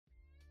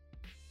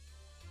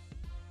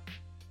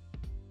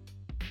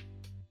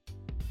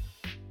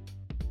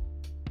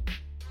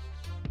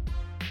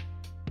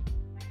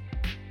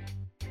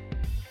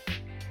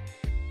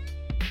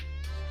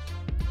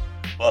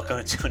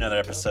Welcome to another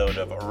episode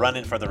of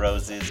Running for the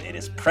Roses. It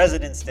is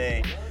President's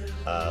Day.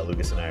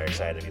 Lucas and I are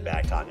excited to be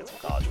back talking some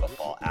college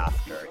football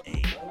after a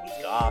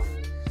week off.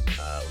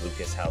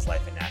 Lucas, how's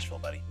life in Nashville,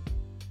 buddy?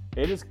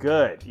 It is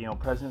good. You know,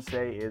 President's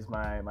Day is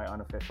my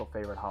unofficial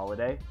favorite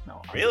holiday.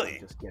 No, really?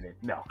 I'm just kidding.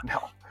 No.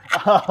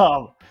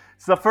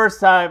 It's the first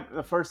time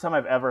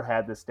I've ever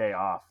had this day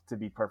off, to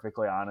be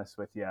perfectly honest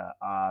with you.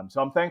 So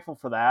I'm thankful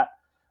for that.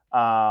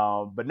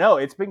 But no,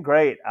 it's been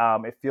great.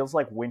 It feels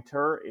like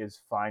winter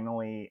is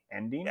finally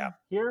ending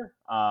here.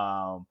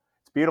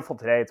 It's beautiful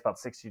today. It's about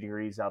 60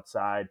 degrees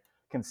outside.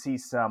 Can see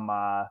some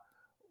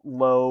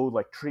low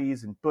like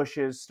trees and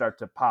bushes start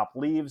to pop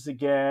leaves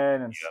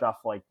again and stuff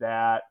like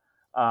that.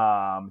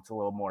 It's a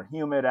little more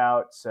humid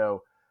out,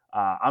 so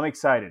I'm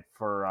excited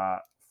for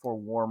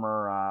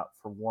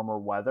warmer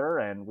weather,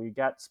 and we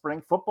got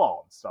spring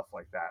football and stuff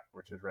like that,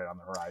 which is right on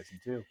the horizon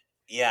too.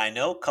 Yeah, I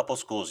know a couple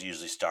schools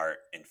usually start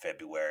in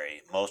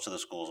February. Most of the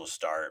schools will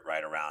start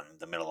right around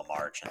the middle of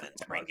March, and then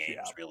spring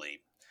games really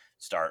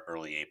start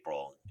early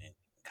April and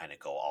kind of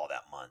go all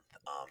that month.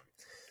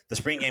 The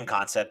spring game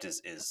concept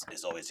is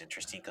always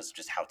interesting because of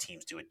just how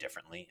teams do it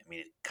differently. I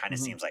mean, it kind of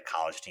seems like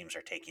college teams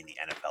are taking the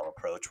NFL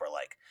approach where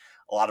like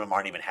a lot of them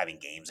aren't even having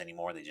games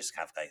anymore. They just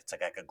have it's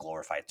like a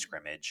glorified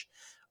scrimmage.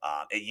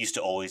 It used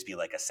to always be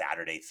like a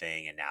Saturday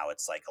thing, and now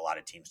it's like a lot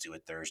of teams do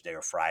it Thursday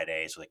or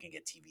Friday so they can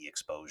get TV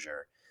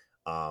exposure.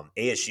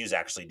 ASU is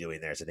actually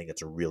doing theirs. I think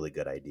it's a really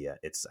good idea.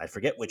 I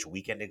forget which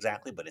weekend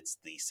exactly, but it's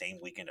the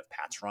same weekend of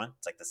Pats Run.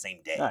 It's like the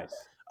same day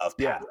of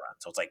Pats Run.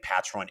 So it's like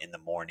Pats Run in the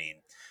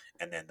morning,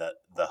 and then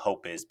the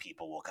hope is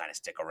people will kind of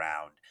stick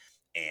around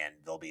and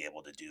they'll be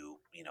able to do,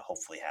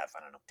 hopefully have,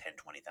 10,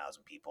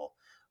 20,000 people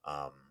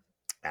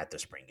at the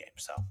spring game.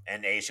 So,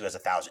 and ASU has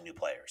 1,000 new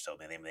players, so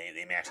they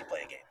may actually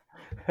play a game.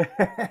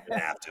 They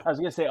have to. I was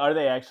going to say, are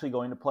they actually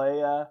going to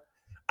play?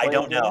 I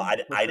don't know.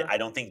 I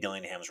don't think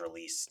Dillingham's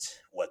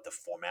released what the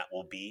format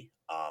will be.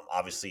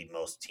 Obviously,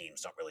 most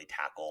teams don't really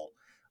tackle.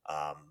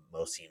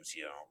 Most teams,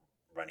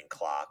 running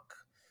clock.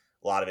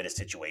 A lot of it is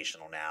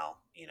situational now.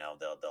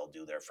 They'll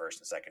do their first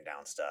and second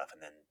down stuff, and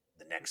then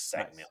the next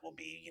segment will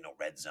be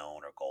red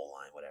zone or goal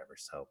line, whatever.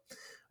 So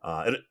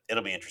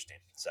it'll be interesting.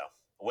 So,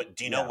 what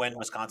do you know when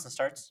Wisconsin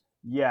starts?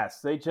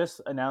 Yes, they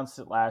just announced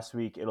it last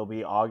week. It'll be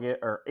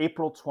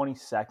April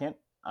 22nd.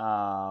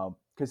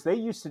 Because they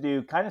used to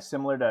do kind of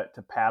similar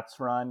to Pat's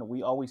Run.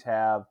 We always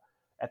have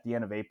at the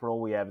end of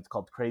April, it's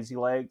called Crazy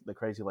Leg, the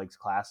Crazy Legs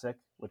Classic,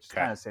 which is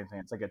kind of the same thing.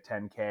 It's like a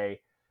 10K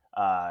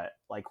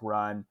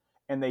run.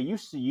 And they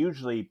used to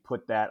usually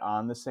put that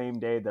on the same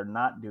day. They're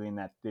not doing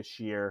that this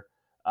year.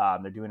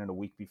 They're doing it a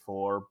week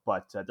before,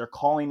 but they're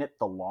calling it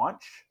the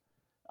launch.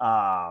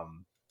 Because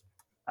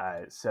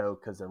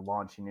they're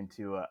launching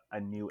into a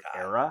new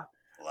era.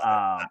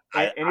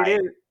 It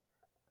is.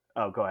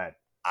 Oh, go ahead.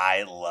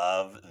 I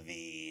love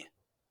the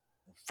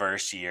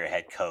first year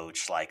head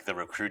coach, like the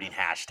recruiting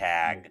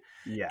hashtag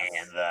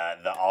and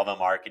the all the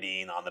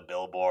marketing on the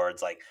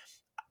billboards. Like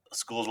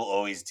schools will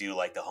always do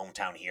like the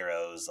hometown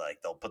heroes,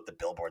 like they'll put the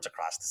billboards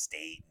across the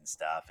state and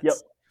stuff.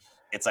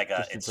 It's like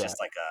a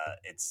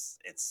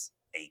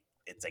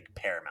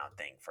paramount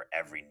thing for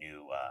every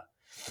new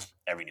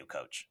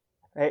coach.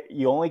 Hey,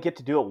 you only get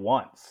to do it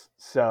once,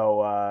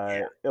 so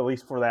at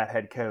least for that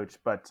head coach.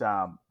 But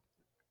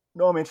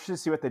no, I'm interested to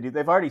see what they do.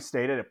 They've already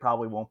stated it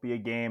probably won't be a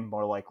game.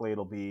 More likely,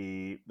 it'll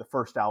be the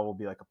first hour will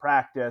be like a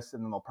practice,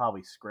 and then they'll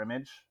probably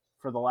scrimmage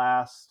for the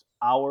last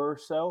hour or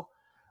so.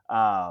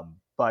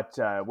 But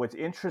what's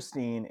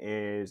interesting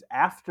is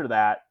after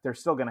that, they're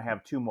still going to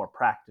have 2 more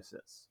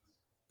practices.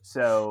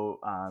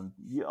 So a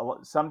lot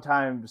of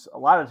times,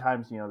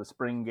 the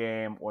spring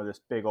game or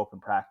this big open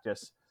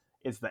practice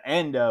is the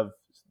end of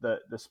the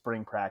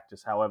spring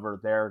practice. However,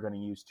 they're going to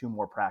use 2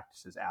 more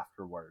practices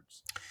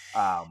afterwards.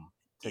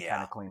 To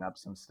kind of clean up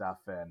some stuff,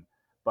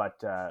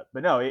 but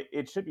no,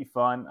 it should be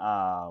fun.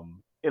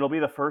 It'll be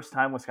the first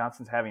time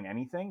Wisconsin's having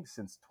anything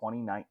since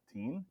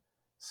 2019.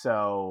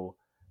 So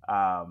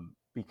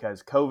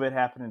because COVID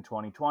happened in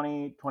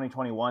 2020,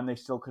 2021, they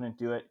still couldn't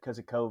do it because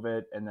of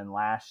COVID, and then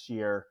last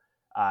year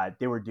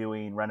they were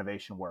doing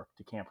renovation work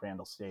to Camp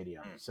Randall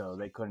Stadium, so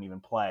they couldn't even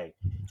play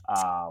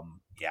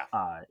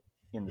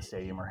in the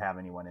stadium or have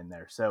anyone in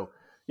there. So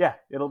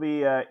it'll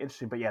be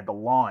interesting. But the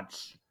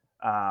launch.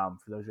 For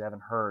those who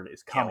haven't heard,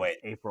 is coming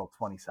April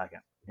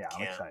 22nd. Yeah,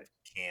 I'm excited.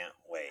 Can't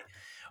wait.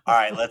 All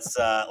right, let's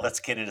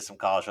get into some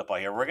college football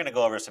here. We're going to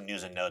go over some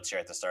news and notes here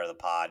at the start of the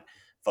pod,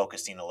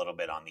 focusing a little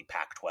bit on the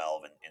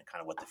Pac-12 and kind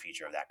of what the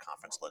future of that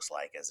conference looks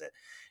like as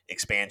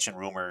expansion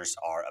rumors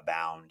are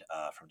abound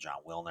from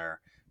John Wilner,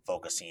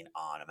 focusing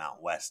on a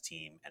Mountain West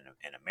team and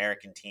an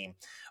American team.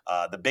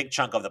 The big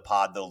chunk of the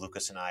pod, though,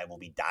 Lucas and I will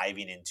be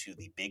diving into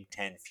the Big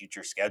Ten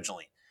future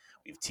scheduling.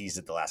 We've teased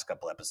it the last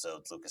couple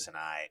episodes. Lucas and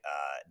I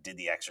did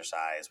the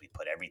exercise. We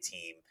put every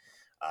team,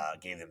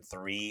 gave them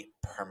 3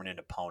 permanent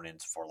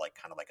opponents for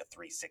kind of like a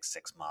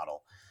 3-6-6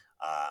 model.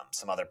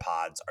 Some other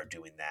pods are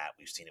doing that.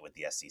 We've seen it with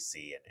the SEC,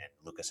 and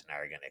Lucas and I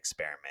are going to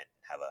experiment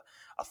and have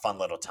a fun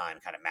little time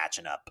kind of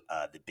matching up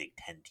the Big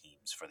Ten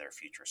teams for their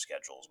future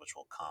schedules, which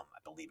will come, I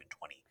believe, in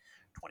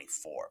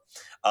 24.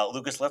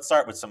 Lucas, let's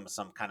start with some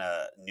kind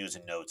of news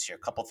and notes here. A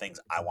couple things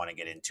I want to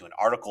get into. An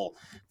article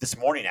this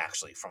morning,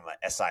 actually, from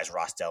SI's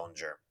Ross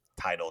Dellinger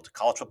titled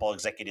 "College Football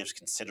Executives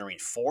Considering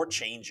 4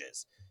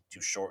 Changes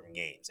to Shorten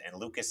Games." And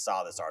Lucas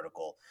saw this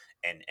article,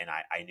 and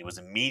it was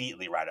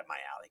immediately right up my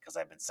alley because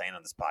I've been saying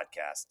on this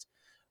podcast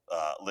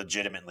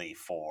legitimately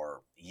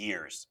for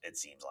years, it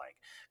seems like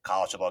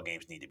college football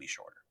games need to be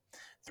shorter.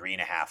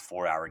 3.5,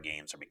 4-hour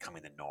games are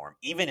becoming the norm,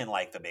 even in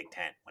like the Big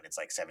Ten when it's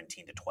like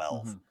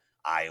 17-12,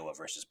 Iowa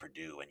versus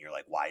Purdue, and you're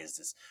like, why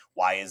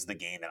is the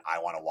game that I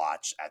want to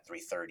watch at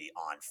 3:30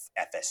 on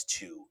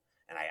FS2?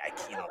 And I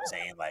you know what I'm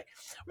saying, like,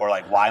 or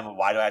like why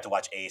do I have to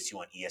watch ASU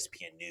on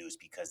ESPN News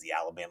because the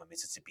Alabama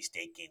Mississippi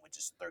State game, which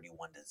is 31-0,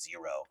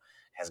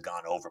 has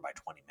gone over by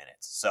 20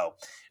 minutes. So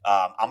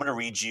I'm going to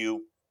read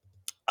you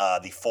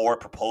the 4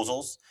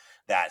 proposals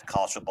that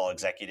college football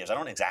executives. I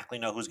don't exactly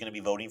know who's going to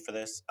be voting for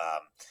this,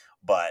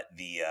 but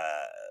the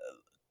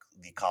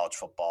college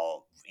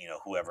football,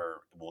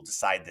 whoever will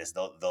decide this,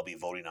 they'll be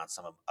voting on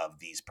some of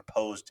these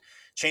proposed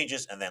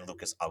changes. And then,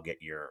 Lucas, I'll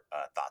get your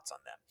thoughts on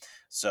them.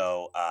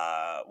 So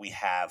we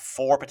have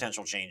 4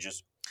 potential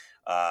changes: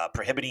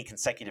 prohibiting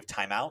consecutive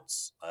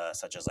timeouts,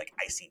 such as like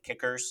icing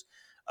kickers.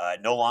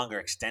 No longer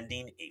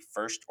extending a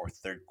first or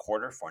third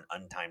quarter for an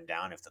untimed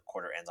down if the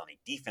quarter ends on a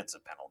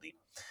defensive penalty.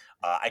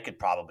 I could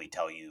probably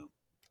tell you,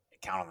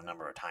 count on the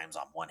number of times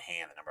on one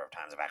hand, the number of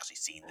times I've actually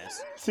seen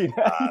this.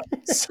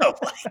 So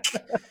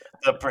like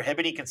the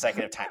prohibiting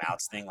consecutive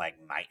timeouts thing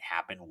might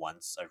happen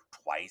once or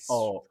twice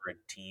for a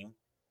team.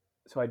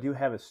 So I do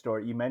have a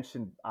story. You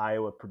mentioned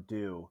Iowa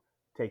Purdue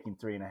taking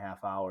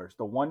 3.5 hours.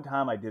 The one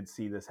time I did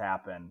see this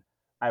happen,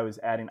 I was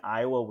at an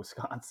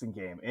Iowa-Wisconsin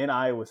game in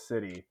Iowa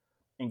City,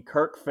 and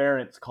Kirk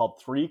Ferentz called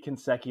 3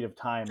 consecutive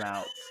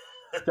timeouts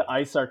to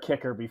ice our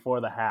kicker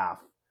before the half.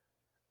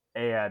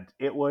 And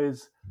it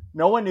was,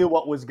 no one knew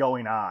what was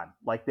going on.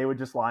 Like, they would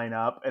just line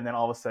up, and then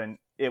all of a sudden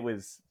it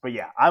was, but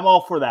yeah, I'm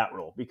all for that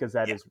rule because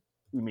that is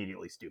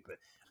immediately stupid.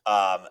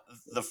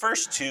 The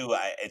first 2,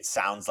 it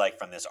sounds like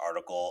from this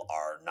article,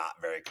 are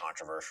not very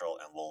controversial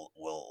and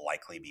will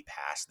likely be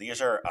passed.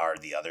 These are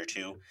the other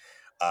 2.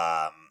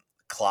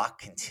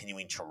 Clock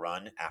continuing to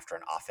run after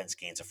an offense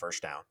gains a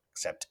first down,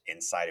 except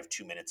inside of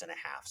 2.5 minutes.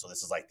 So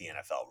this is like the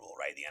NFL rule,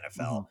 right? The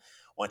NFL,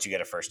 once you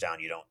get a first down,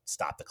 you don't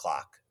stop the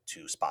clock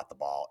to spot the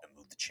ball and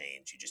move the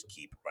chains. You just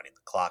keep running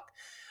the clock.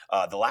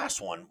 The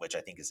last one, which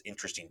I think is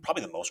interesting,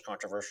 probably the most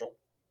controversial: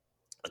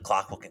 the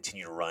clock will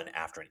continue to run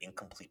after an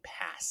incomplete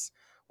pass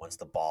once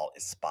the ball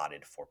is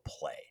spotted for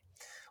play.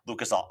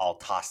 Lucas, I'll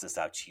toss this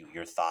out to you.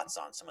 Your thoughts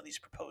on some of these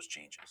proposed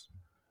changes?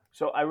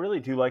 So I really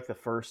do like the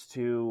first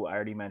 2. I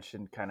already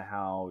mentioned kind of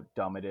how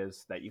dumb it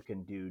is that you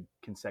can do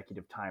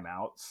consecutive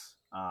timeouts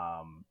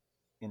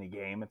in a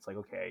game. It's like,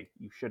 okay,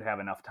 you should have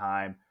enough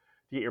time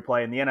to get your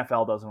play, and the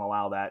NFL doesn't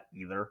allow that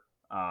either.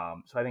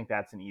 So I think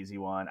that's an easy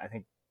one. I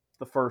think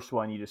the first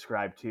one you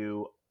described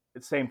too,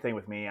 it's the same thing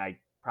with me. I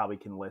probably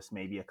can list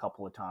maybe a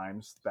couple of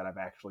times that I've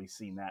actually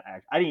seen that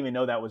act. I didn't even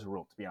know that was a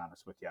rule, to be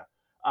honest with you,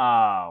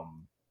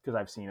 because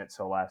I've seen it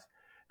so less.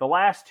 The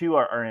last 2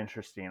 are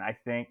interesting. I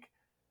think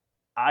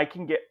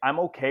I'm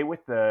okay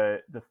with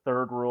the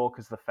third rule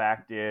because the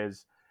fact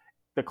is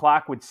the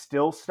clock would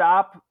still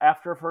stop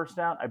after a first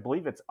down. I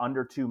believe it's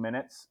under 2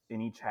 minutes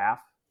in each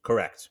half.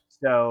 Correct.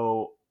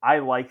 So I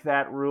like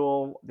that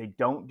rule. They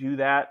don't do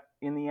that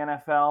in the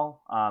NFL.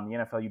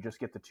 The NFL, you just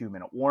get the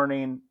 2-minute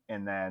warning,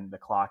 and then the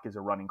clock is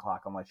a running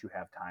clock unless you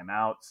have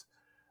timeouts.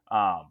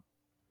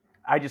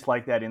 I just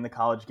like that in the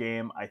college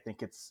game. I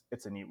think it's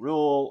a neat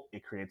rule.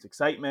 It creates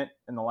excitement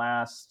in the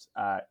last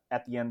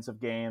at the ends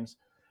of games.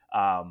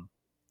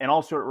 And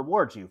also it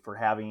rewards you for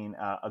having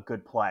a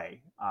good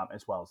play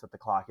as well as that the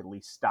clock at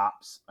least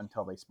stops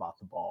until they spot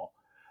the ball.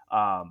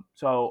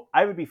 So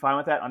I would be fine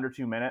with that under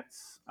 2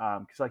 minutes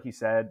because like you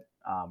said,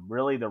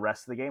 really the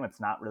rest of the game, it's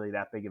not really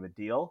that big of a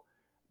deal.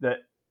 The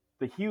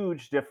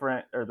huge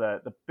different or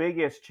the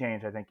biggest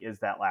change I think is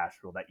that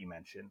last rule that you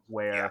mentioned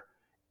where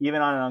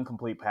even on an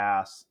incomplete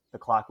pass, the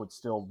clock would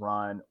still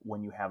run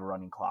when you have a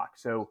running clock.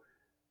 So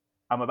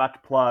I'm about to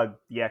plug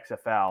the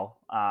XFL,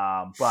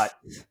 but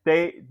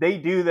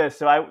they do this.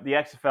 So the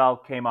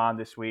XFL came on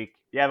this week.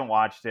 If you haven't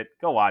watched it,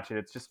 go watch it.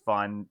 It's just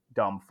fun,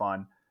 dumb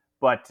fun.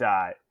 But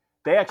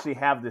they actually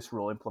have this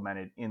rule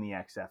implemented in the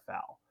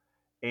XFL.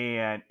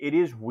 And it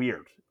is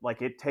weird.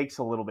 Like, it takes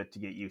a little bit to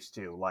get used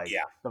to. Like,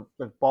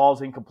 the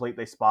ball's incomplete,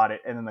 they spot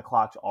it, and then the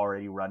clock's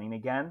already running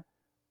again.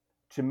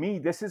 To me,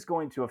 this is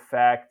going to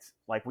affect,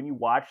 like,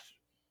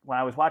 when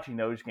I was watching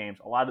those games,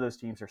 a lot of those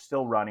teams are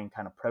still running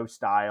kind of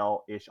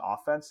pro-style-ish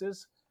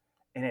offenses,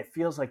 and it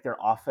feels like their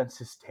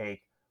offenses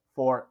take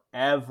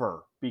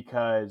forever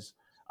because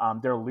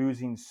they're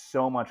losing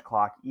so much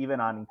clock, even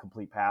on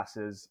incomplete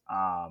passes,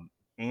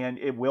 and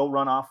it will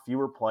run off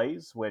fewer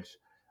plays, which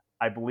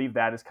I believe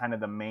that is kind of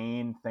the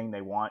main thing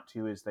they want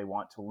to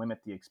limit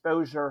the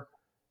exposure,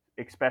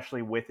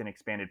 especially with an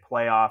expanded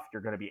playoff.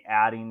 You're going to be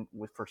adding,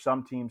 for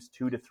some teams,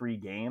 2 to 3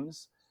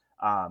 games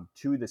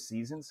to the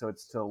season. So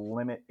it's to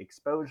limit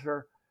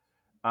exposure.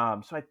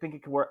 So I think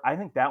it could work. I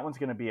think that one's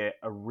going to be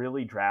a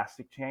really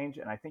drastic change,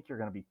 and I think you're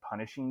going to be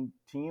punishing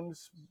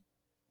teams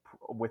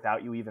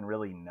without you even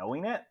really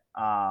knowing it,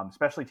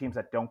 especially teams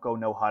that don't go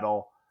no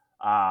huddle.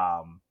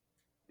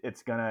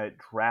 It's going to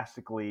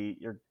drastically.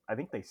 I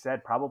think they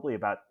said probably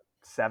about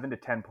 7 to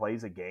 10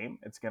 plays a game.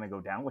 It's going to go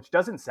down, which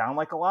doesn't sound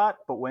like a lot,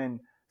 but when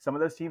some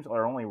of those teams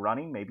are only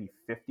running maybe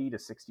 50 to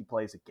 60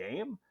 plays a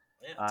game,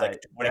 Yeah, it's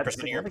like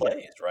 20% of your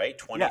plays, right?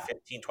 20, yeah.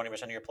 15,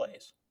 20% of your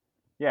plays.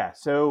 Yeah.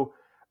 So,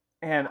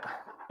 and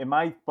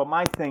my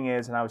thing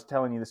is, and I was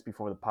telling you this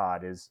before the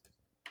pod, is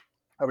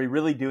are we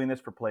really doing this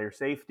for player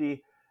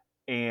safety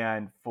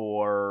and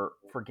for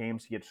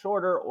games to get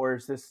shorter, or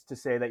is this to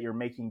say that you're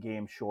making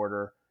games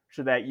shorter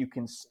so that you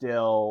can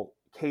still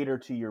cater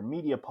to your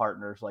media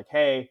partners? Like,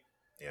 hey,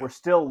 we're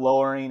still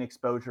lowering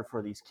exposure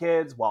for these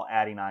kids while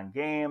adding on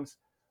games,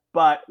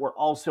 but we're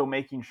also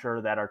making sure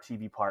that our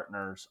TV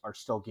partners are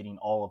still getting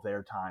all of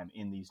their time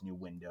in these new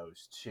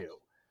windows too.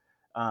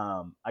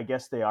 I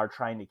guess they are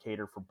trying to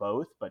cater for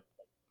both, but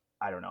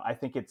I don't know. I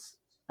think it's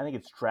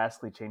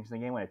drastically changing the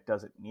game when it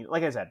doesn't need it.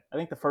 Like I said, I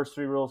think the first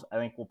three rules I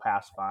think will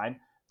pass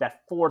fine.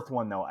 That fourth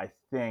one though, I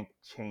think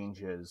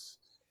changes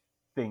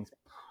things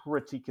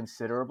pretty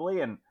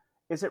considerably. And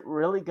is it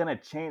really going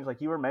to change?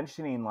 Like you were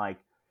mentioning, like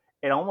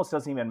it almost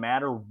doesn't even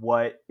matter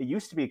what it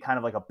used to be. Kind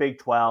of like a Big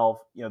 12.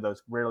 You know,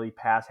 those really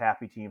pass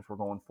happy teams were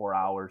going 4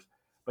 hours.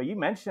 But you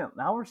mentioned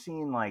now we're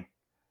seeing like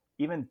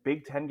even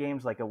Big 10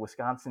 games like a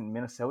Wisconsin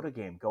Minnesota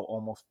game go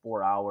almost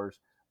 4 hours.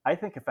 I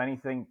think if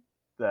anything,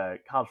 the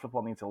college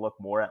football needs to look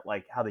more at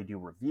like how they do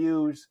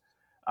reviews,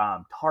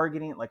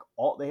 targeting. Like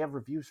all they have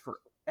reviews for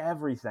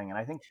everything, and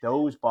I think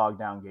those bog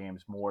down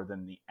games more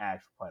than the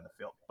actual play on the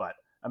field. But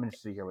I'm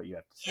interested to hear what you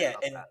have to say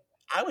about that.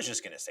 I was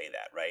just going to say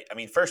that, right? I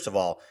mean, first of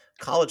all,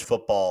 college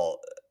football,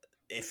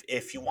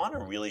 if you want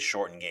to really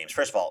shorten games,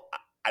 first of all,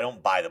 I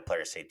don't buy the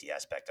player safety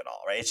aspect at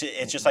all, right?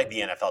 It's just like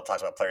the NFL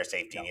talks about player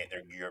safety. And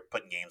you're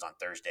putting games on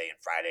Thursday and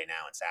Friday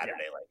now and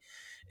Saturday. Yeah.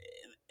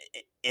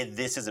 Like,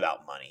 this is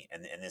about money,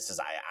 and this is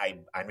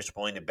I'm just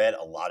willing to bet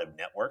a lot of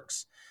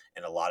networks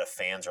and a lot of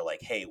fans are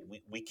like, hey,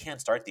 we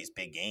can't start these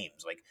big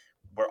games. Like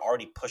we're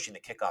already pushing the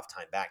kickoff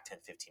time back 10,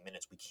 15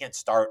 minutes. We can't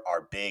start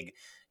our big,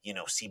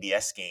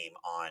 CBS game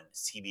on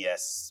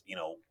CBS,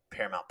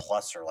 Paramount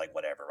Plus or like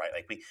whatever, right?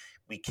 Like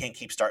we can't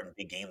keep starting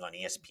big games on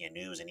ESPN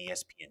News and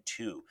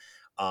ESPN2.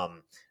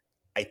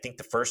 I think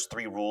the first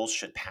three rules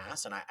should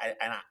pass, and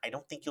I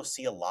don't think you'll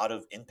see a lot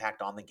of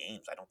impact on the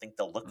games. I don't think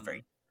they'll look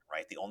very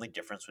right. The only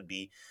difference would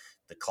be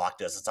the clock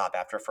doesn't stop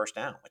after a first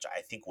down, which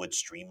I think would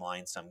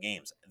streamline some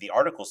games. The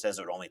article says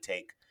it would only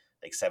take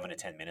like 7 to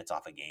 10 minutes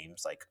off of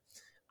games. Like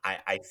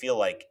I feel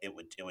like it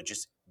would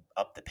just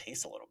up the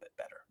pace a little bit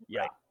better.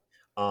 Yeah.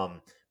 Right?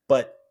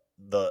 But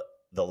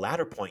the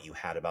latter point you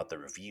had about the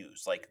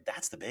reviews, like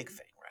that's the big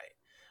thing, right?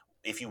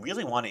 If you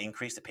really want to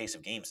increase the pace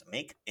of games,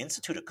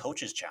 institute a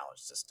coaches challenge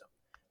system.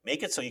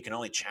 Make it so you can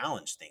only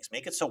challenge things.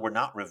 Make it so we're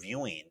not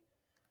reviewing,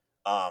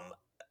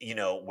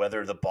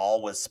 whether the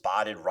ball was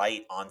spotted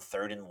right on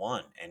 3rd and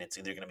 1, and it's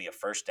either going to be a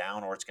first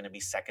down or it's going to be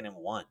 2nd and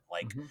 1.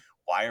 Like,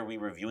 why are we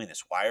reviewing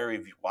this? Why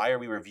are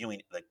we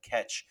reviewing the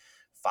catch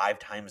 5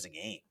 times a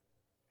game?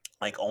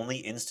 Like only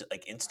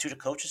institute a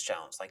coaches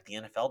challenge like the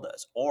NFL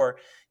does, or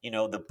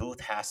the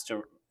booth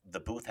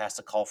has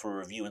to call for a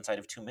review inside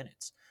of 2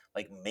 minutes.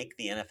 Like make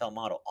the NFL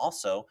model.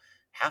 Also,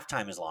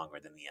 halftime is longer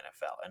than the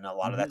NFL, and a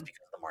lot of that's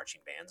because of the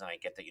marching bands. And I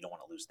get that you don't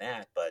want to lose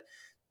that, but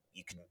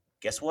you can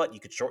guess what? You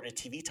could shorten a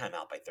TV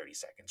timeout by 30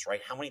 seconds, right?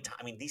 How many times?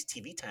 I mean, these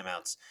TV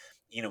timeouts.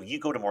 You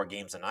go to more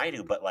games than I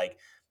do, but like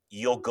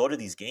you'll go to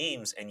these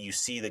games and you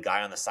see the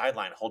guy on the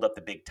sideline hold up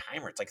the big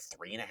timer. It's like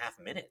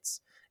 3.5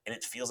 minutes. And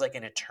it feels like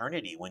an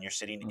eternity when you're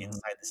sitting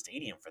inside the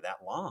stadium for that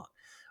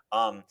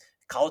long.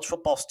 College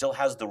football still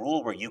has the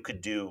rule where you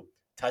could do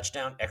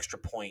touchdown, extra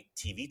point,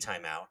 TV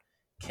timeout,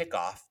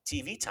 kickoff,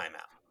 TV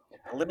timeout.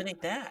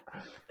 Eliminate that.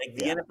 Like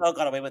the NFL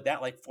got away with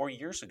that like 4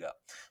 years ago.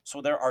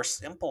 So there are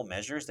simple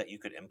measures that you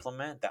could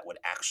implement that would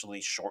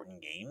actually shorten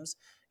games.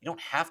 You don't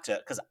have to,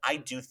 because I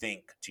do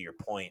think, to your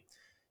point,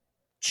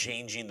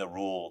 changing the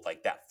rule,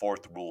 like that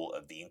fourth rule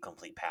of the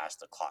incomplete pass,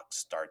 the clock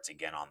starts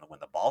again when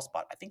the ball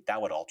spot. I think that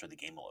would alter the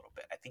game a little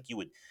bit. I think you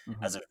would,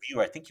 as a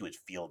viewer, I think you would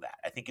feel that.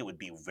 I think it would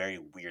be very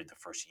weird the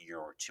first year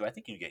or two. I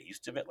think you get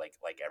used to it,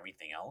 like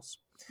everything else.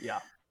 Yeah.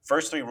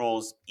 First three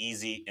rules,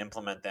 easy,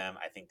 implement them.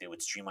 I think they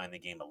would streamline the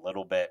game a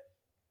little bit.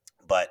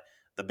 But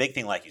the big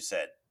thing, like you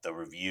said, the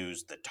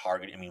reviews, the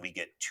target. I mean, we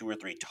get 2 or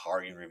 3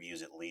 targeting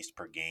reviews at least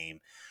per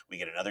game. We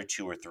get another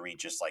 2 or 3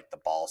 just like the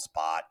ball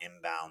spot,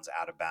 inbounds,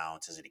 out of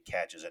bounds. Is it a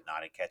catch? Is it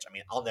not a catch? I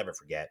mean, I'll never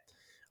forget.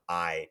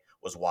 I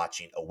was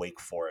watching a Wake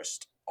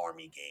Forest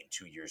Army game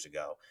 2 years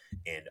ago,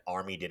 and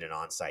Army did an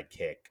onside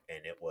kick,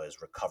 and it was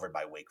recovered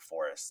by Wake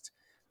Forest.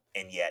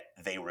 And yet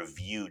they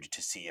reviewed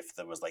to see if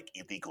there was like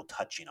illegal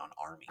touching on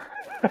Army.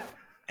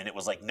 And it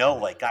was like, no,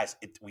 like guys,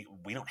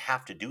 we don't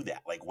have to do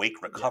that. Like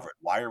Wake recovered.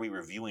 Why are we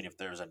reviewing if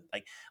there's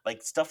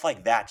like stuff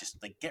like that?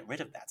 Just like get rid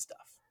of that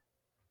stuff.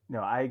 No,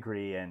 I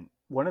agree. And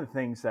one of the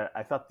things that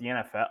I thought the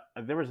NFL,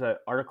 there was an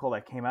article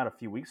that came out a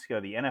few weeks ago.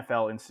 The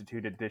NFL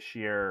instituted this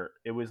year,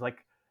 it was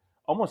like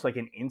almost like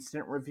an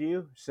instant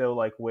review. So,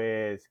 like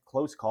with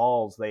close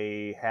calls,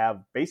 they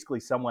have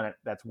basically someone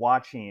that's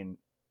watching,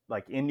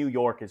 like in New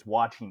York, is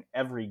watching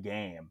every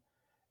game.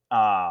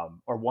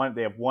 Or one,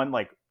 they have one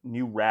like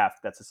new ref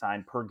that's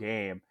assigned per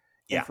game.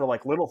 And Yeah. for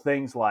like little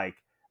things like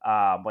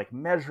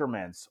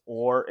measurements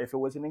or if it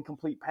was an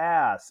incomplete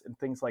pass and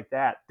things like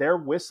that, they're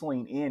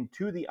whistling in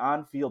to the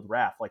on-field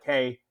ref like,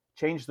 "Hey,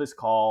 change this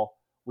call.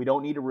 We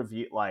don't need to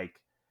review." Like,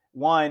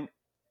 one,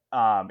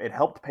 it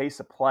helped pace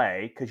a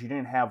play because you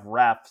didn't have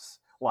refs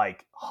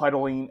like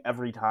huddling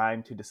every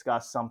time to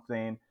discuss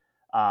something.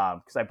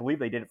 Because I believe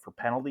they did it for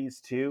penalties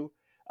too.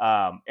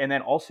 And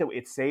then also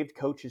it saved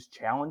coaches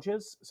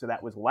challenges, so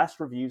that was less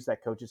reviews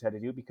that coaches had to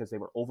do because they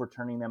were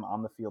overturning them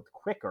on the field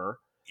quicker.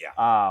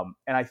 Yeah.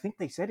 And I think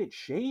they said it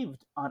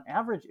shaved on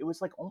average. It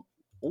was like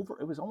over.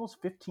 It was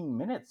almost 15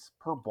 minutes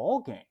per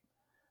ball game.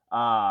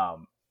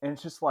 And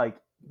it's just like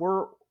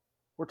we're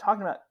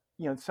talking about,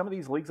 some of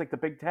these leagues like the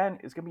Big Ten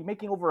is going to be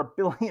making over $1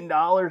 billion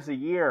a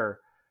year.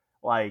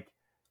 Like,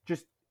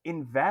 just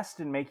invest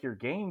and make your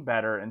game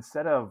better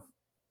instead of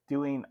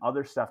doing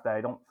other stuff that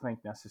I don't think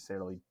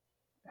necessarily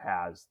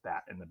has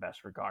that in the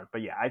best regard.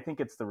 But yeah, I think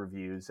it's the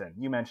reviews, and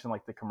you mentioned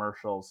like the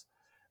commercials.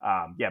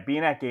 Yeah,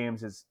 being at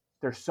games is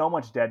there's so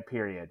much dead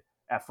period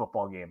at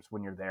football games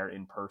when you're there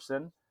in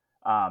person,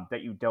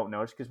 that you don't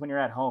notice because when you're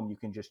at home, you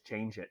can just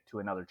change it to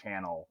another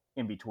channel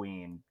in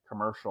between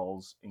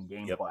commercials and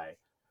Yep. gameplay.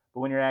 But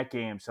when you're at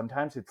games,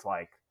 sometimes it's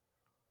like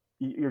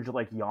you're just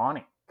like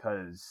yawning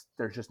because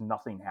there's just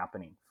nothing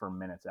happening for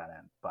minutes at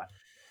end. But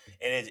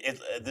And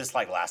this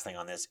like last thing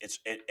on this,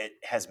 it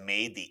has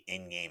made the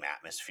in-game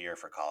atmosphere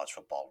for college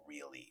football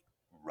really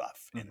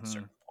rough in mm-hmm.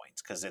 certain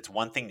points because it's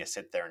one thing to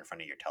sit there in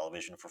front of your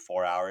television for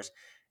 4 hours.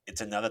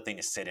 It's another thing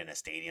to sit in a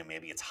stadium.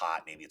 Maybe it's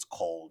hot, maybe it's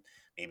cold,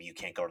 maybe you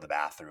can't go to the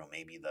bathroom,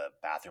 maybe the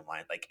bathroom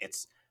line like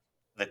it's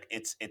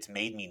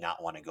made me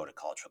not want to go to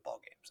college football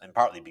games, and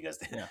partly because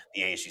Yeah.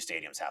 the ASU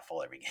stadium's half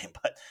full every game.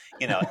 But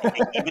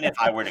even if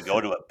I were to go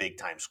to a big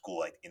time school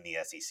like in the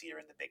SEC or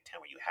in the Big Ten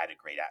where you had a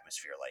great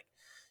atmosphere, like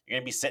you're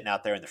gonna be sitting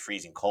out there in the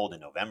freezing cold in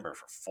November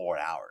for 4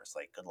 hours.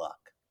 Like, good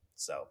luck.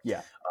 So,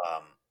 Yeah.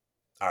 um,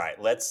 all right,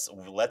 let's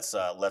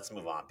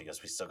move on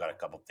because we still got a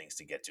couple things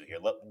to get to here.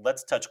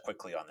 Let's touch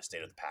quickly on the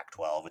state of the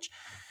Pac-12, which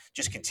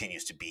just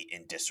continues to be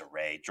in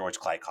disarray. George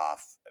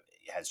Klykoff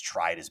has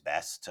tried his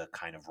best to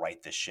kind of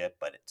right this ship,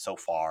 but so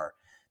far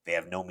they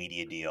have no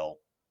media deal.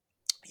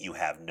 You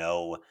have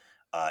no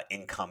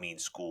incoming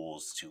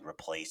schools to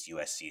replace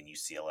USC and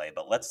UCLA.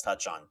 But let's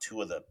touch on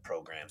two of the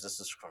programs. This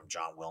is from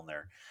John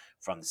Wilner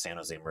from the San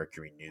Jose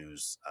Mercury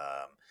News.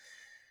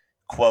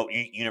 Quote,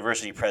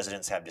 university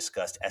presidents have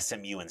discussed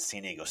SMU and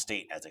San Diego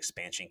State as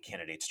expansion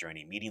candidates during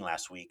a meeting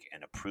last week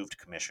and approved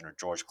Commissioner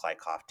George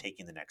Klykoff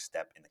taking the next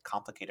step in the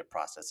complicated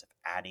process of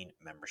adding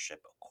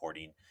membership,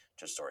 according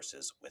to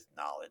sources with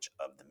knowledge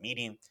of the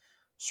meeting.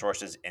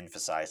 Sources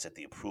emphasized that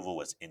the approval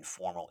was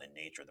informal in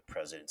nature. The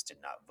presidents did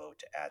not vote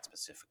to add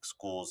specific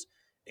schools,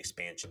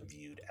 expansion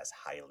viewed as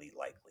highly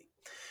likely.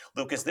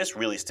 Lucas, this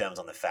really stems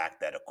on the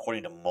fact that,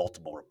 according to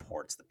multiple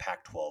reports, the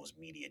Pac 12's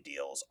media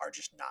deals are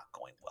just not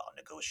going well.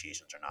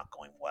 Negotiations are not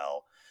going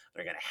well.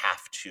 They're going to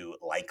have to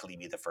likely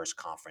be the first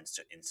conference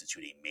to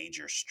institute a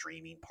major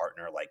streaming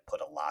partner, like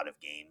put a lot of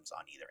games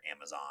on either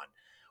Amazon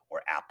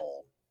or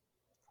Apple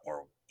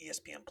or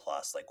ESPN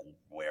Plus, like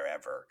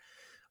wherever.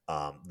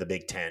 The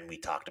Big Ten we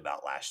talked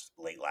about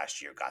late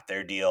last year got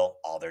their deal,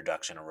 all their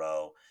ducks in a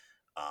row.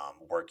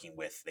 Working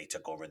with, they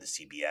took over the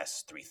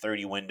CBS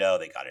 3:30 window.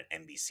 They got an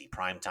NBC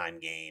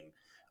primetime game.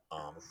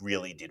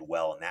 Really did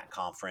well in that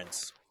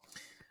conference.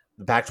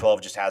 The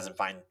Pac-12 just hasn't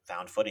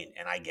found footing,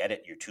 and I get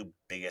it. Your two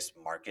biggest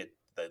market,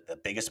 the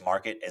biggest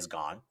market is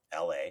gone,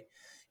 LA.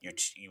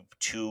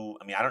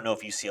 I mean, I don't know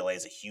if UCLA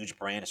is a huge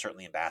brand,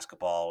 certainly in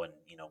basketball and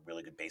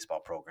really good baseball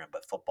program,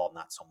 but football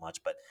not so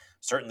much. But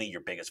certainly your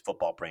biggest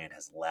football brand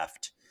has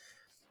left,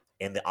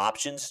 and the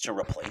options to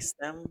replace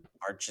them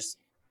are just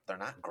they're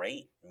not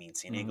great. I mean,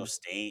 San Diego Mm-hmm.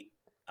 State,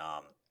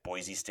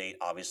 Boise State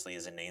obviously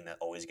is a name that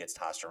always gets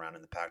tossed around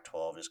in the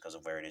Pac-12 just because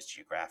of where it is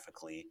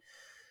geographically.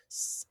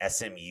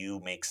 SMU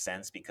makes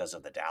sense because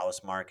of the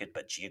Dallas market,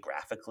 but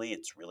geographically,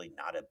 it's really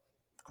not a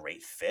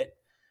great fit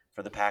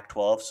for the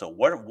Pac-12. So,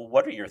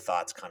 what are your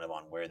thoughts, kind of,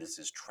 on where this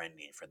is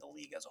trending for the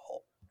league as a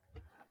whole?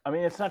 I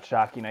mean, it's not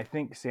shocking. I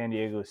think San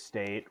Diego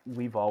State,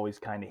 we've always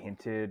kind of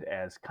hinted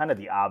as kind of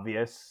the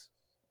obvious,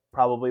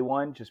 probably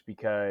one, just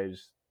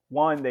because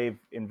one, they've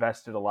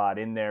invested a lot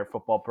in their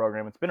football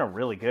program. It's been a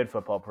really good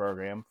football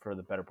program for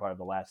the better part of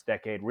the last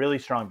decade. Really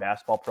strong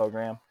basketball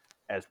program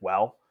as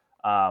well,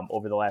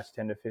 over the last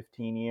 10 to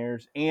 15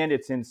 years. And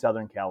it's in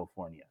Southern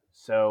California.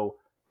 So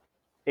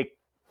it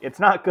it's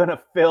not going to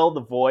fill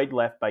the void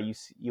left by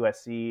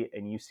USC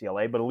and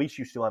UCLA, but at least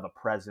you still have a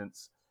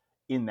presence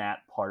in that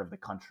part of the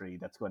country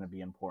that's going to be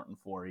important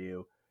for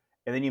you.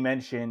 And then you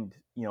mentioned,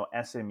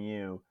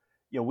 SMU.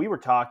 We were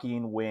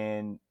talking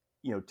when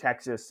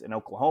Texas and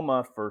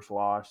Oklahoma first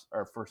left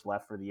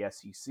for the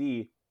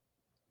SEC,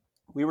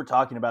 we were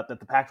talking about that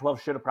the Pac-12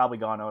 should have probably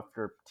gone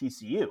after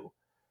TCU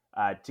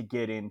to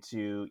get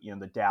into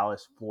the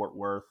Dallas Fort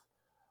Worth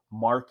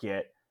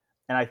market,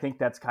 and I think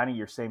that's kind of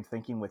your same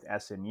thinking with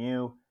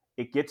SMU.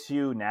 It gets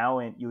you now,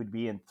 and you would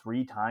be in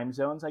 3 time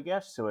zones, I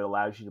guess. So it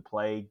allows you to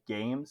play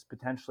games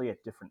potentially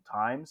at different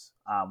times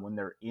when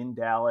they're in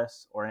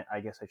Dallas, or I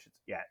guess I should,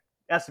 yeah,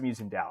 SMU's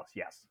in Dallas,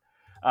 yes,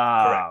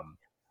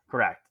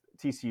 correct.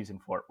 TCU's in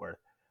Fort Worth,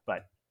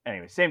 but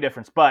anyway, same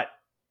difference. But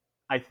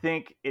I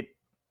think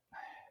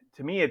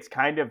to me, it's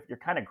you're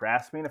kind of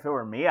grasping. If it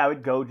were me, I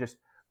would go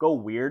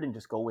weird and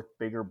just go with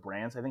bigger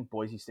brands. I think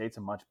Boise State's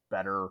a much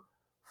better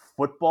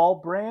football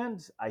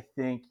brand. I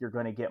think you're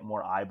going to get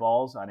more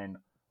eyeballs on an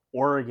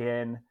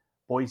Oregon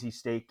Boise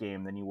State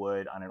game than you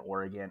would on an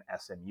Oregon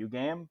SMU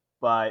game.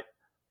 But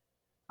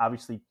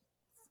obviously,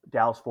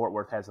 Dallas Fort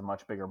Worth has a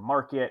much bigger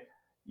market.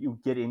 You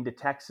get into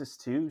Texas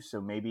too,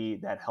 so maybe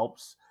that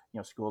helps.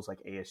 Schools like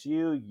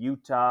ASU,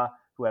 Utah,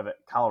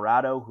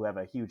 Colorado, who have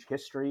a huge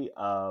history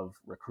of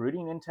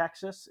recruiting in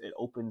Texas. It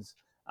opens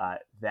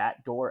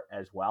that door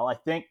as well. I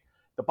think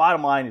the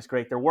bottom line is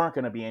great. There weren't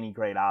going to be any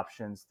great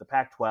options. The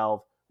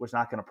Pac-12 was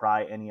not going to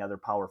pry any other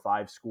Power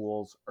 5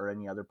 schools or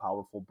any other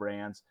powerful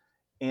brands.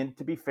 And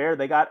to be fair,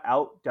 they got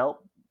outhanded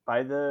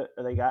by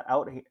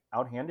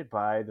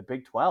the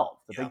Big 12.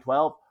 The Big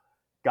 12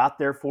 got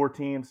their 4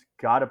 teams,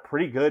 got a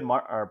pretty good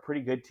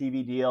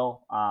TV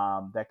deal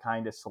that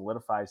kind of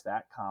solidifies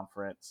that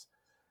conference.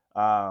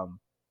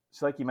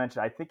 So like you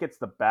mentioned, I think it's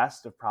the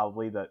best of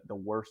probably the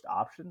worst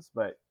options,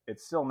 but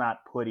it's still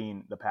not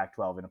putting the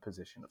Pac-12 in a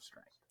position of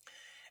strength.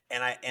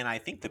 And I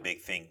think the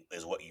big thing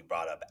is what you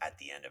brought up at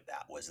the end of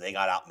that was they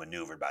got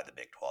outmaneuvered by the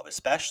Big 12,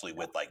 especially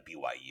with like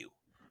BYU.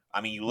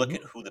 I mean, you look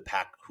at who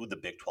the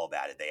Big 12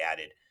 added. They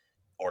added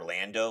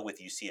Orlando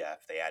with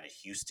UCF. They added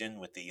Houston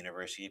with the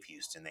University of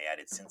Houston. They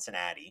added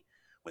Cincinnati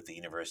with the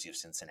University of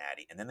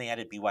Cincinnati. And then they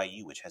added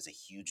BYU, which has a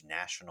huge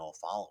national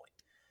following.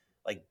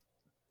 Like,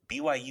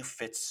 BYU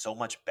fits so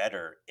much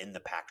better in the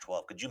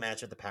Pac-12. Could you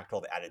imagine if the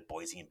Pac-12 added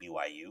Boise and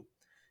BYU?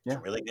 It's a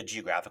really good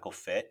geographical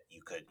fit.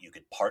 You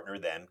could partner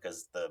them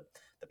because the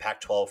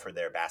Pac-12 for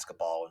their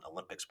basketball and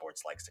Olympic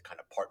sports likes to kind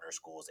of partner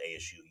schools,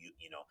 ASU,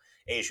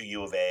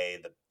 U of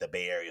A, the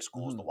Bay Area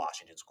schools, the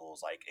Washington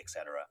schools, like et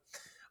cetera.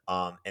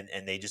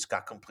 And they just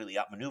got completely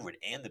outmaneuvered.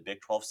 And the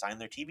Big 12 signed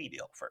their TV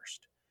deal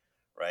first,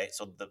 right?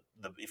 So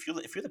if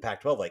you're the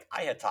Pac-12, like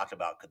I had talked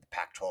about, could the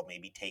Pac-12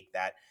 maybe take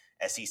that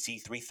SEC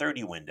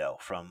 3:30 window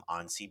from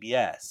on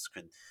CBS?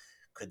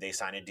 Could they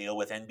sign a deal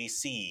with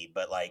NBC?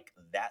 But like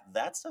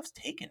that stuff's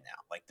taken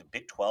now. Like the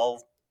Big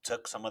 12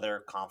 took some of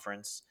their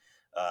conference,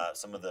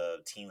 some of the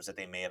teams that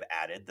they may have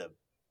added. The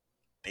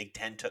Big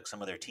 10 took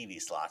some of their TV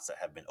slots that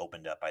have been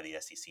opened up by the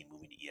SEC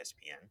moving to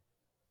ESPN.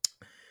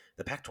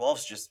 The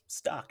Pac-12's just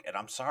stuck. And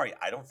I'm sorry,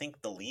 I don't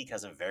think the league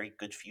has a very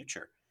good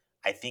future.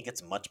 I think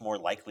it's much more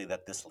likely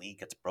that this league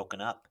gets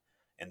broken up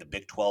and the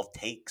Big 12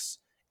 takes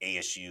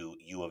ASU,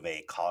 U of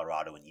A,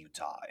 Colorado, and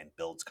Utah and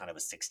builds kind of a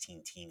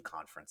 16-team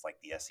conference like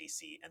the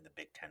SEC and the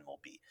Big 10 will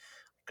be.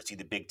 I could see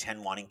the Big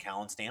 10 wanting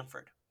Cal and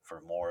Stanford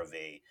for more of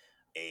a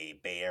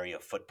Bay Area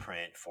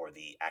footprint for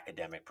the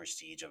academic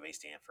prestige of a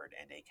Stanford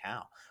and a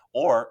Cal.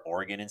 Or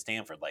Oregon and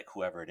Stanford, like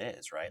whoever it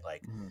is, right?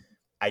 Like,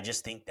 I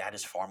just think that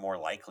is far more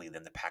likely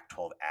than the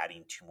Pac-12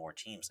 adding 2 more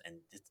teams. And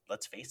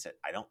let's face it,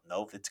 I don't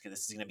know if this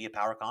is going to be a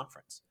power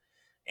conference.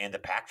 And the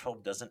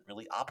Pac-12 doesn't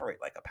really operate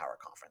like a power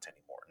conference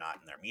anymore. Not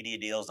in their media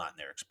deals, not in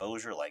their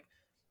exposure. Like,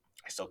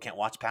 I still can't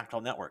watch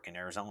Pac-12 Network in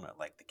Arizona.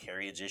 Like the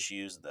carriage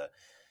issues, I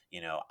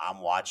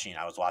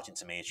was watching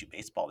some ASU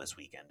baseball this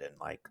weekend, and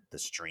like the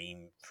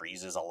stream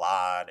freezes a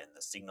lot, and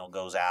the signal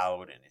goes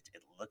out, and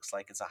it looks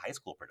like it's a high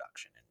school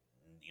production. And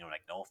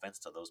like no offense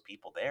to those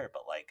people there,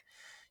 but like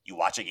you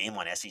watch a game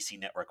on SEC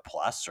Network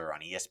Plus or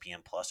on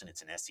ESPN Plus, and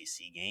it's an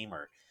SEC game,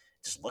 or it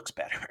just looks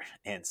better.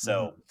 And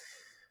so.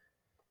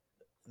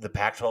 The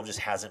Pac-12 just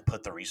hasn't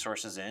put the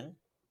resources in.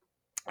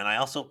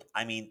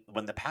 And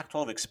when the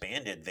Pac-12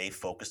 expanded, they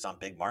focused on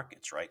big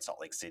markets, right? Salt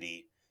Lake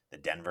City, the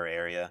Denver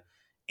area.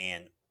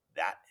 And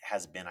that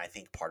has been, I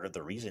think, part of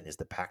the reason is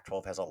the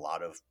Pac-12 has a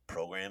lot of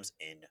programs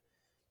in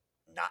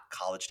not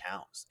college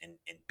towns, in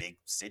big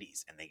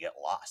cities, and they get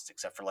lost,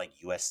 except for like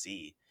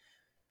USC.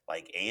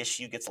 Like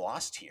ASU gets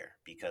lost here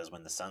because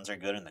when the Suns are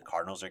good and the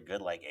Cardinals are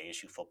good, like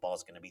ASU football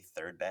is going to be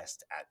third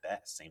best at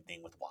best. Same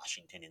thing with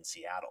Washington and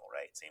Seattle,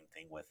 right? Same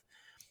thing with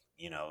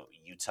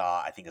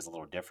Utah, I think is a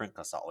little different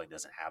because Salt Lake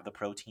doesn't have the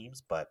pro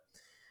teams. But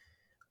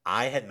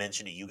I had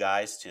mentioned to you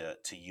guys,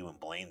 to you and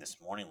Blaine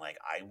this morning, like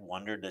I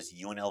wonder, does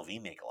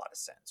UNLV make a lot of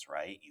sense,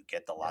 right? You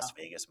get the Las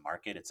Vegas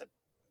market. It's a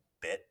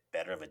bit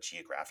better of a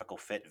geographical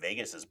fit.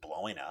 Vegas is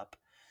blowing up.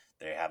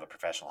 They have a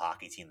professional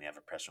hockey team. They have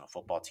a professional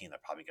football team. They'll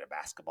probably get a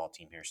basketball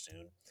team here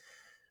soon.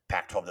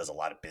 Pac-12 does a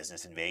lot of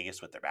business in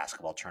Vegas with their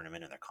basketball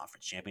tournament and their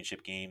conference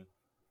championship game.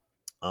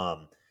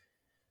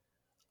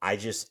 I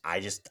just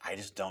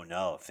don't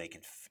know if they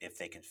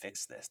can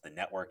fix this. The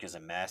network is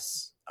a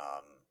mess.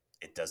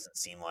 It doesn't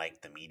seem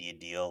like the media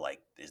deal,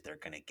 like, is they're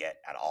going to get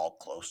at all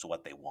close to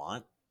what they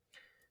want.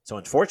 So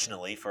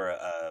unfortunately for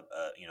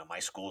my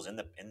schools in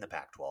the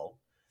Pac-12,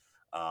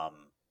 um,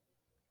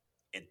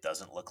 it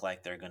doesn't look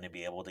like they're going to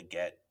be able to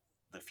get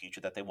the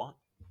future that they want.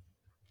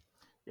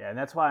 Yeah, and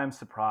that's why I'm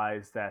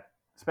surprised that,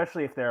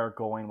 especially if they're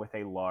going with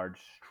a large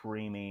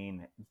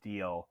streaming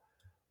deal,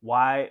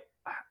 why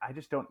I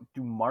just don't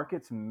do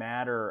markets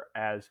matter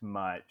as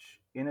much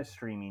in a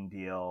streaming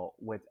deal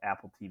with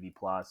Apple TV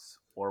Plus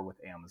or with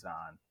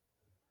Amazon.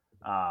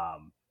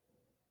 Um,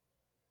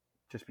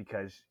 just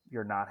because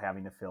you're not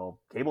having to fill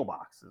cable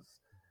boxes.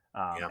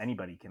 Yeah.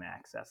 Anybody can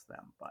access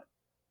them, but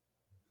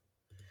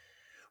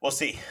we'll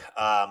see.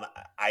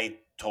 I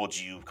told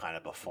you kind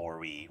of before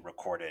we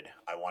recorded,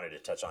 I wanted to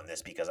touch on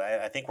this because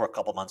I think we're a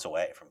couple months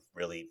away from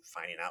really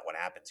finding out what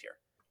happens here.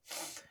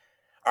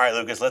 All right,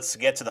 Lucas, let's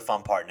get to the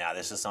fun part now.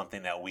 This is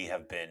something that we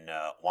have been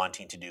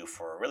wanting to do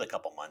for really a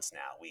couple months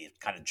now. We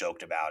kind of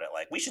joked about it,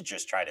 like we should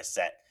just try to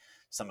set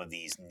some of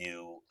these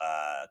new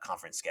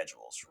conference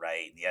schedules,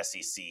 right? The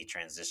SEC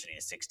transitioning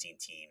to 16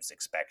 teams,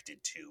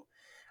 expected to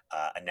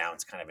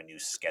announce kind of a new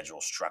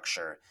schedule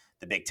structure.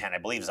 The Big Ten, I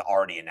believe, has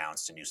already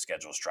announced a new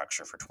schedule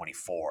structure for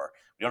 24.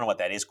 We don't know what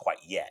that is quite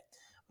yet.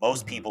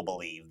 Most people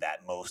believe that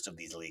most of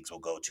these leagues will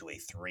go to a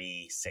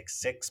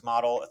 3-6-6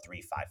 model, a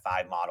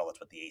 3-5-5 model. That's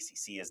what the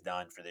ACC has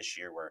done for this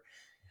year, where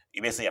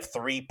you basically have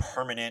three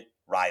permanent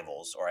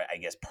rivals, or I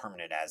guess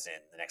permanent as in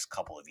the next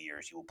couple of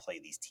years. You will play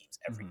these teams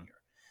every year,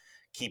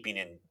 keeping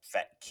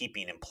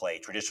in play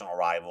traditional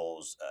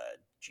rivals,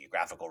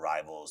 geographical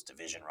rivals,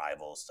 division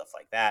rivals, stuff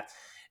like that.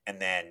 And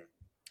then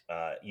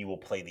you will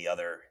play the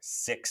other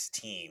 6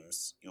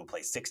 teams. You will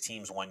play 6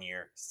 teams one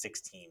year,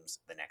 6 teams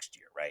the next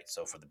year, right?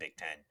 So for the Big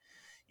Ten,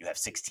 you have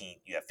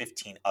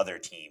 15 other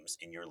teams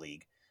in your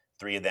league.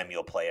 3 of them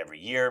you'll play every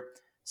year.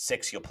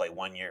 6 you'll play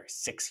one year.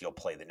 6 you'll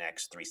play the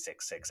next.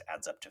 3-6-6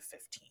 adds up to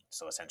 15.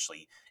 So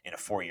essentially, in a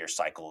 4-year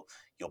cycle,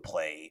 you'll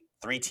play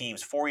 3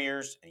 teams 4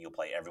 years, and you'll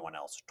play everyone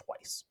else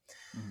twice.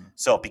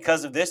 So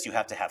because of this, you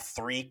have to have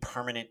 3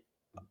 permanent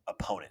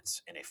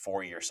opponents in a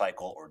 4-year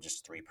cycle, or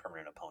just 3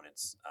 permanent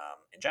opponents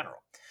in general.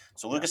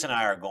 So Lucas and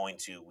I are going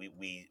to,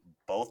 we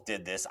both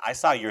did this. I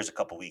saw yours a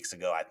couple weeks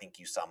ago. I think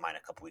you saw mine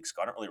a couple weeks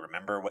ago. I don't really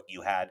remember what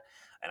you had,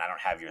 and I don't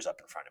have yours up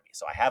in front of me.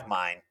 So I have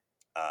mine.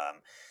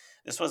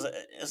 This was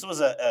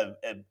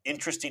an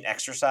interesting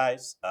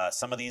exercise.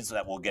 Some of these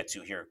that we'll get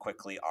to here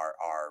quickly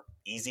are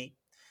easy.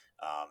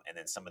 And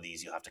then some of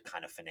these you'll have to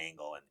kind of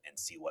finagle and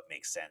see what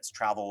makes sense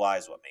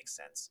travel-wise, what makes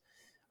sense.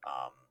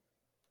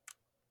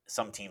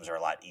 Some teams are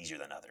a lot easier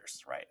than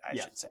others, right? I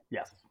should say.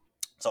 Yes.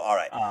 So, all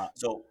right.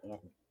 So,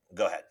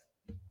 go ahead.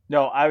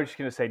 No, I was just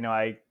going to say, no,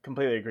 I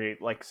completely agree.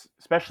 Like,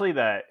 especially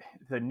the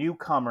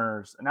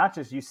newcomers, not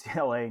just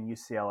UCLA and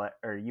UCLA,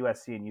 or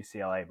USC and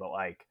UCLA, but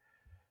like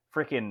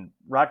freaking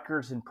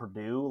Rutgers and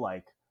Purdue,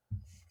 like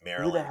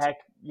Maryland. Who the heck?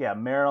 Yeah,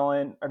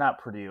 Maryland, or not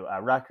Purdue,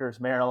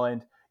 Rutgers,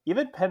 Maryland,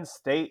 even Penn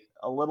State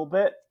a little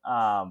bit.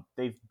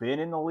 They've been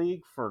in the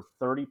league for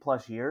 30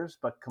 plus years,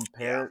 but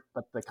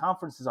but the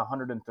conference is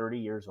 130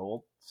 years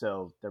old,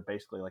 so they're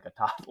basically like a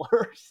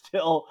toddler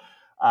still.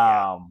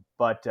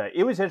 But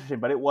it was interesting,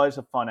 but it was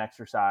a fun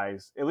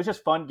exercise. It was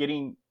just fun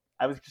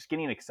I was just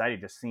getting excited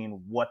just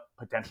seeing what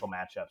potential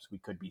matchups we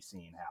could be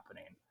seeing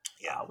happening,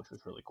 which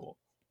was really cool.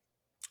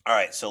 All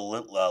right, so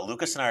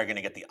Lucas and I are going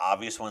to get the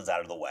obvious ones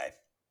out of the way,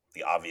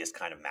 the obvious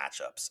kind of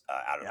matchups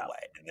out of the way,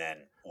 and then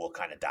we'll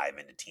kind of dive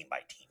into team by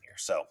team here.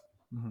 So,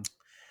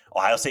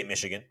 Ohio State,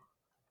 Michigan.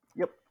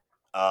 Yep.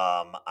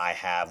 I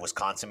have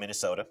Wisconsin,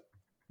 Minnesota.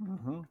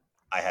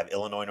 I have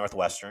Illinois,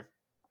 Northwestern.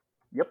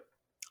 Yep.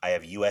 I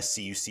have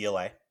USC,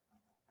 UCLA.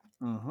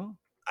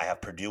 I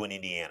have Purdue and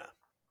Indiana.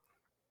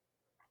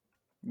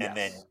 Yes. And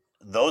then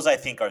those I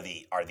think are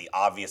the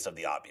obvious of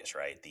the obvious,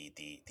 right? The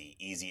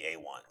easy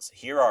A1s.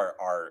 Here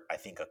are I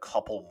think a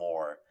couple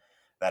more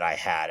that I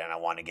had, and I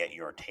want to get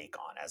your take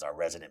on as our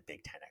resident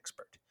Big Ten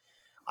expert.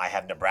 I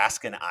have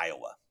Nebraska and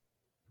Iowa.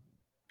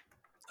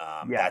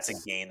 That's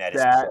a game that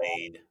is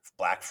played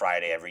Black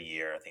Friday every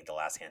year, I think the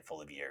last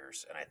handful of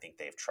years, and I think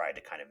they've tried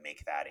to kind of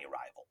make that a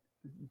rival.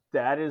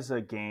 That is a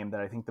game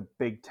that I think the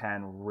Big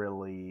Ten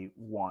really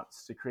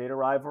wants to create a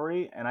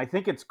rivalry, and I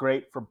think it's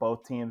great for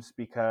both teams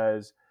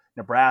because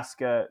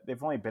Nebraska,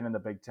 they've only been in the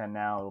Big Ten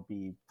now, it'll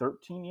be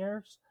 13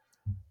 years.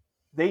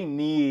 They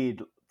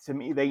need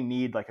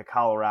like a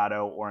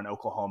Colorado or an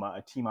Oklahoma,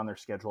 a team on their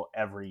schedule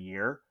every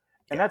year.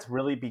 And that's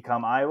really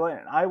become Iowa.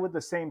 And Iowa,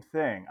 the same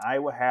thing.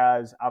 Iowa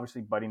has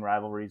obviously budding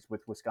rivalries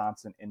with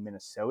Wisconsin and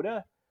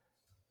Minnesota,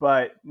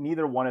 but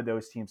neither one of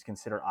those teams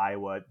consider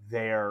Iowa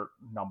their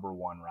number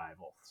one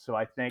rival. So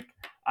I think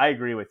I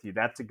agree with you.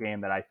 That's a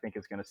game that I think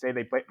is going to say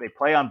they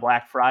play on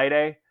Black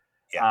Friday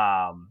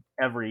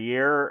every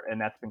year, and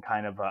that's been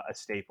kind of a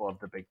staple of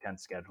the Big Ten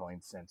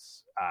scheduling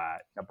since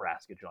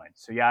Nebraska joined.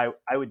 So yeah,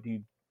 I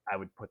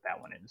would put that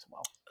one in as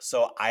well.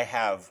 So I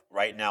have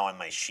right now on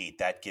my sheet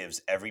that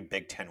gives every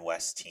Big Ten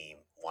West team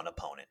one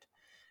opponent.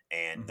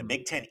 And the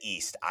Big Ten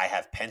East, I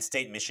have Penn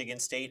State, Michigan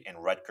State,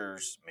 and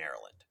Rutgers,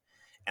 Maryland.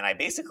 And I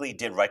basically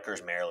did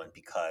Rutgers, Maryland,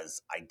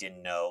 because I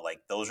didn't know,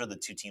 like, those are the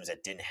two teams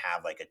that didn't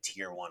have like a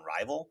tier one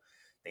rival.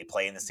 They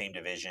play in the same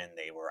division.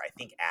 They were, I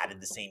think,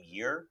 added the same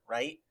year,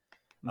 right?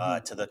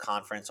 To the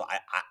conference. So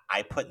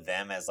I put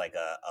them as like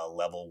a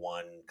level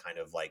one kind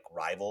of like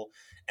rival.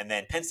 And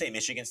then Penn State,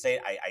 Michigan State,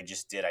 I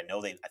just did. I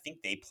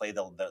think they play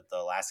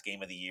the last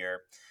game of the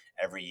year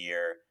every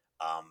year.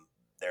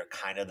 They're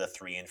kind of the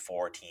 3 and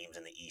 4 teams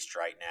in the East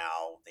right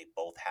now. They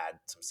both had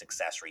some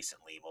success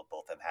recently. Well,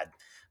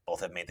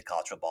 both have made the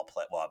college football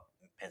play. Well,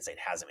 Penn State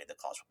hasn't made the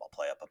college football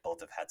playoff, but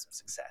both have had some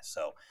success.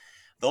 So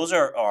those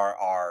are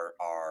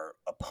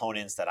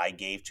opponents that I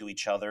gave to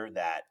each other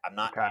that I'm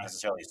not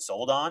necessarily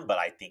sold on, but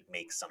I think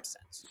makes some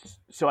sense.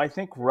 So I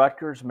think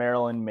Rutgers,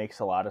 Maryland makes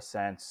a lot of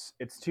sense.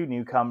 It's two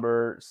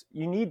newcomers.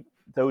 You need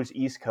those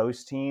East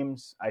Coast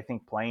teams, I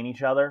think, playing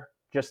each other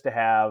just to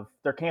have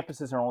their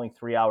campuses are only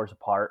 3 hours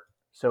apart,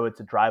 so it's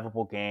a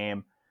drivable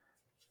game.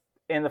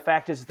 And the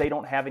fact is they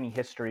don't have any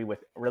history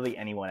with really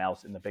anyone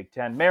else in the Big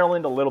Ten.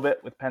 Maryland a little bit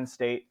with Penn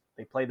State.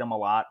 They played them a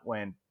lot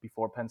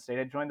before Penn State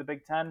had joined the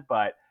Big Ten,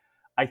 but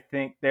I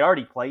think they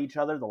already play each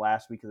other the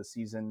last week of the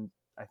season.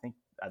 I think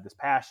this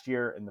past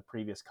year and the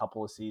previous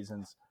couple of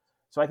seasons.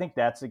 So I think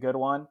that's a good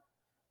one.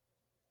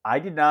 I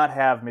did not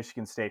have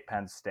Michigan State,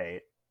 Penn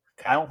State.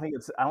 Okay. I don't think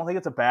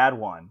it's a bad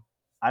one.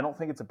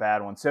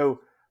 So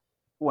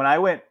when I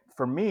went,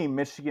 for me,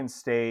 Michigan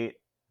State,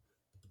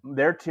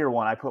 their tier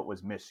one I put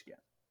was Michigan.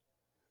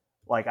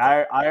 Like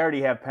I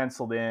already have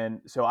penciled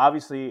in. So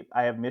obviously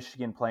I have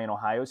Michigan playing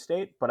Ohio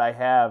State, but I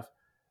have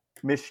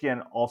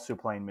Michigan also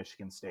playing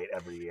Michigan State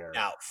every year.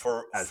 Now,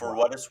 for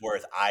what it's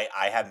worth, I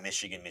have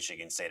Michigan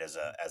State as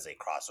a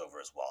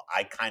crossover as well.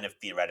 I kind of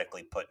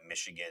theoretically put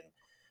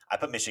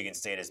Michigan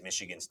State as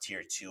Michigan's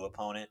tier 2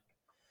 opponent.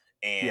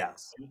 And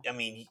yes. I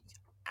mean,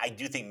 I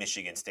do think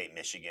Michigan State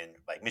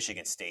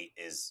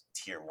is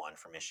tier 1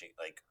 for Michigan.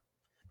 Like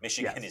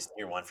Michigan is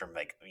tier 1 from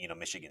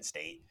Michigan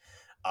State.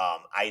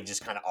 I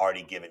just kind of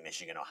already given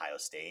Michigan Ohio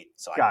State,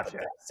 so I put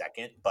that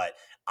second. But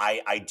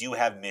I do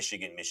have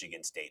Michigan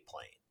State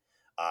playing.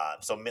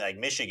 So like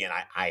Michigan,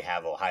 I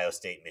have Ohio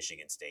State,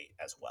 Michigan State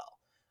as well,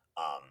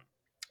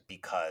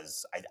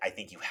 because I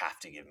think you have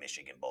to give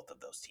Michigan both of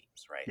those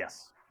teams, right?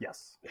 Yes,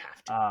 you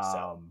have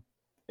to.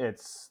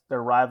 It's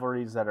their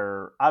rivalries that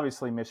are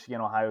obviously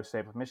Michigan, Ohio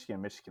State, but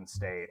Michigan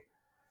State.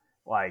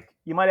 Like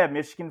you might have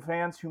Michigan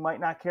fans who might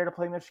not care to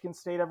play Michigan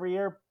State every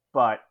year,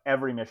 but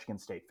every Michigan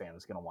State fan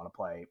is going to want to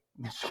play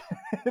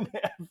Michigan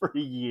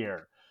every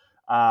year.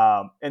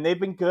 And they've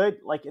been good.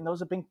 And those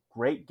have been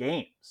great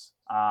games.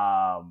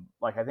 I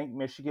think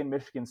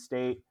Michigan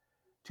State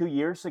 2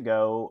 years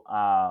ago,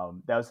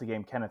 that was the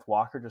game Kenneth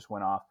Walker just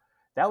went off.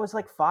 That was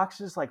like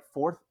Fox's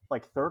third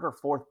or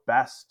fourth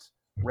best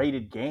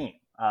rated game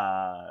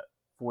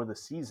for the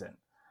season.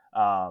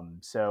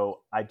 So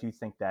I do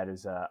think that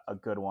is a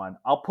good one.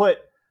 I'll put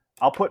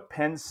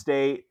Penn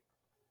State,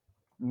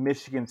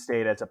 Michigan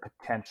State as a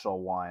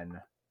potential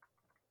one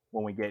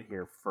when we get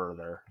here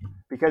further,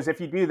 because if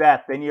you do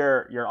that, then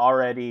you're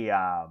already,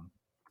 I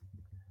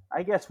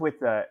guess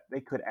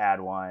they could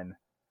add one,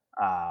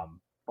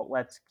 but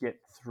let's get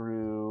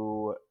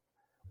through.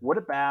 What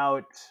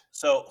about?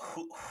 So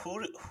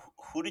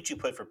who did you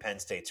put for Penn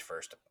State's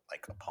first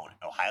opponent?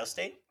 Ohio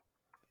State?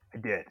 I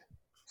did.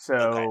 So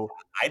okay.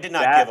 I did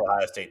not give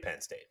Ohio State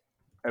Penn State.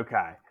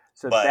 Okay,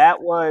 so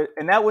that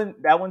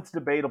one's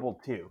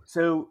debatable too.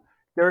 So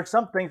there are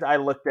some things I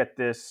looked at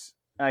this.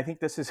 And I think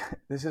this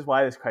is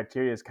why this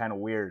criteria is kind of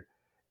weird.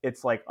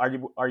 It's like,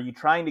 are you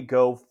trying to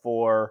go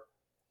for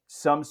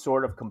some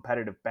sort of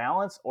competitive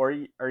balance, or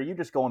are you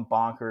just going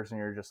bonkers and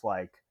you're just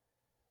like,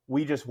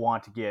 we just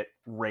want to get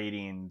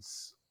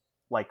ratings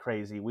like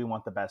crazy. We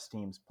want the best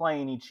teams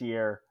playing each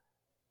year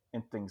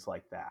and things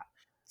like that.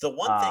 The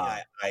one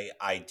thing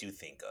I do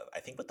think of, I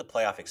think with the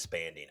playoff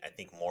expanding, I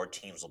think more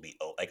teams will be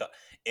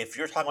if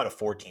you're talking about a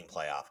 4-team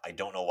playoff, I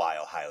don't know why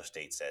Ohio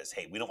State says,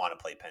 hey, we don't want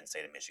to play Penn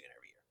State and Michigan every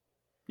year.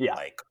 Yeah.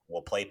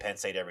 We'll play Penn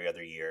State every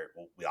other year.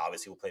 We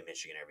obviously will play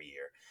Michigan every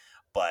year.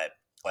 But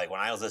when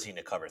I was listening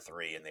to Cover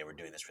 3 and they were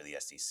doing this for the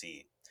SEC,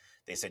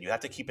 they said you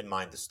have to keep in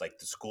mind this, the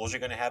schools are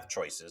going to have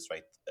choices,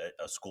 right?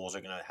 Schools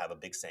are going to have a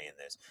big say in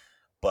this.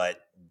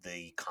 But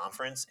the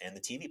conference and the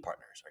TV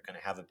partners are going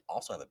to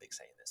also have a big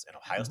say in this. And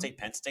Ohio State,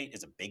 Penn State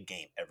is a big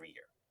game every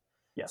year.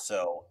 Yeah.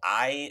 So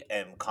I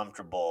am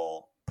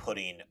comfortable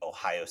putting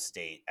Ohio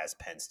State as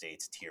Penn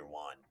State's tier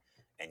 1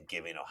 and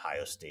giving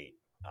Ohio State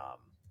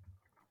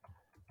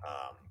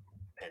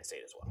Penn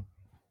State as well.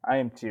 I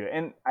am too,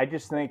 and I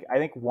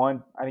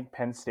think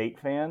Penn State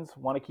fans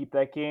want to keep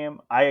that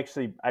game. I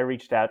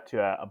reached out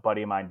to a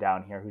buddy of mine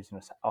down here who's an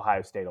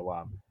Ohio State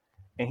alum,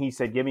 and he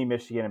said, "Give me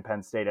Michigan and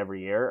Penn State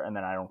every year, and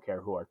then I don't care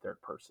who our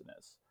third person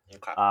is."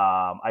 Okay.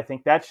 I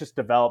think that's just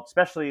developed,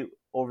 especially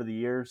over the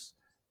years.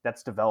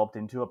 That's developed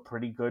into a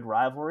pretty good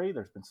rivalry.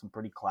 There's been some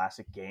pretty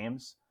classic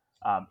games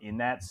in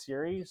that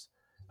series.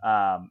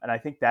 And I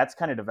think that's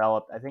kind of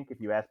developed. I think if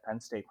you ask Penn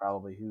State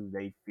probably who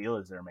they feel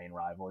is their main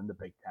rival in the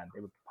Big Ten,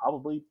 they would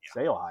probably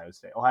say Ohio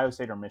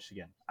State or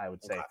Michigan. I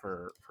would say Okay.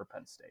 for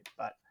Penn State.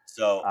 But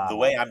So the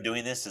way I'm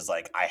doing this is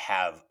like I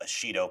have a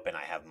sheet open.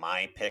 I have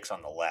my picks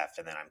on the left,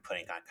 and then I'm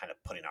kind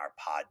of putting our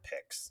pod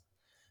picks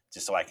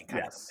just so I can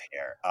kind of yes,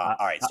 compare.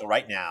 All right. So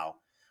right now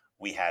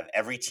we have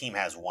every team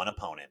has one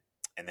opponent,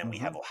 and then we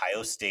have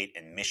Ohio State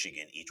and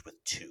Michigan each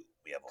with two.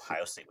 We have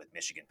Ohio State with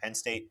Michigan, Penn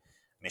State,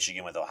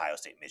 Michigan with Ohio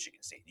State,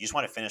 Michigan State. You just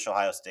want to finish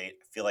Ohio State?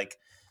 I feel like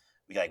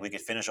we could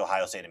finish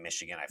Ohio State and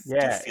Michigan. I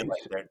do feel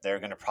like they're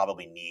going to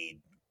probably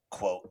need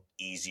quote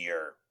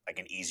easier, like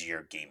an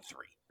easier game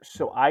 3.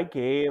 So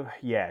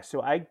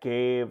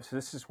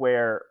this is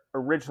where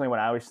originally when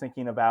I was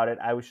thinking about it,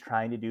 I was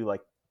trying to do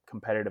like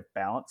competitive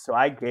balance. So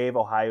I gave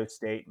Ohio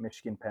State,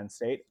 Michigan, Penn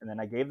State, and then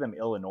I gave them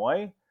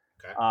Illinois.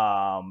 Okay.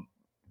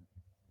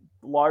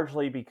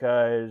 Largely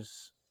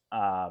because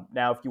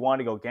now if you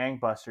want to go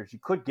gangbusters, you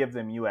could give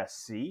them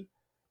USC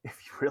if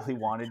you really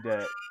wanted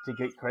to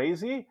get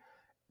crazy.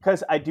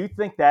 Because I do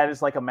think that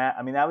is like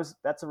I mean,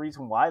 that's the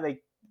reason why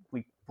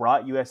we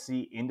brought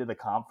USC into the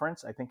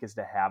conference, I think, is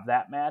to have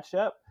that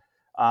matchup.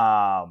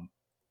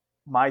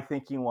 My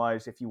thinking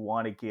was if you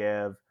want to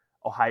give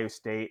Ohio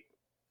State,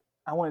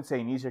 I wouldn't say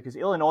an easier because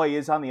Illinois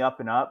is on the up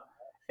and up,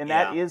 and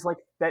that is like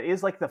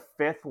the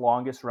 5th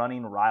longest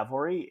running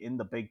rivalry in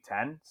the Big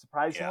Ten.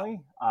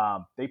 Surprisingly,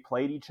 they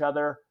played each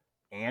other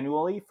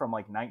annually from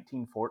like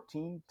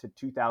 1914 to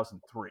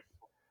 2003.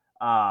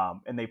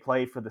 And they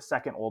played for the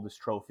 2nd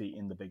oldest trophy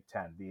in the Big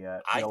Ten,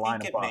 the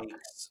Illini Buck.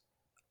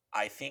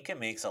 I think it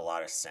makes a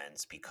lot of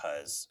sense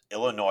because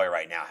Illinois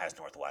right now has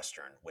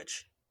Northwestern,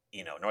 which,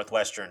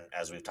 Northwestern,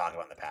 as we've talked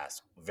about in the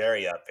past,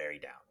 very up, very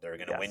down. They're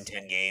going to win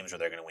 10 games or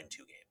they're going to win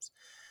 2 games.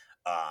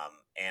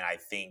 And I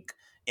think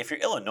if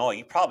you're Illinois,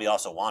 you probably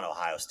also want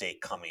Ohio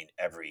State coming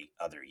every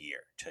other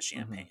year to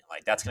Champaign.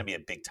 Like that's going to be a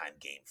big time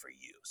game for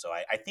you. So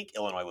I think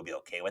Illinois would be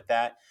okay with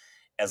that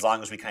as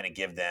long as we kind of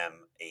give them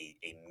a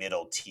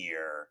middle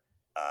tier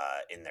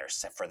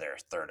for their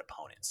 3rd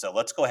opponent. So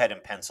let's go ahead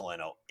and pencil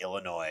in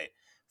Illinois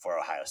for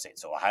Ohio State.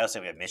 So Ohio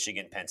State, we have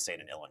Michigan, Penn State,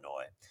 and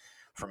Illinois.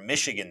 For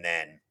Michigan,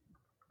 then,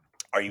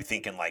 are you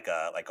thinking like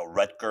a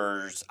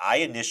Rutgers? I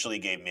initially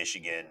gave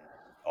Michigan,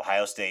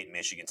 Ohio State,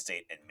 Michigan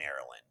State, and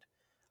Maryland.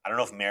 I don't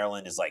know if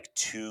Maryland is like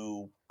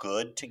too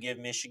good to give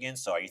Michigan.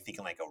 So are you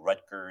thinking like a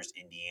Rutgers,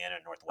 Indiana,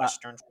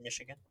 Northwestern for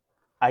Michigan?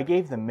 I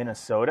gave them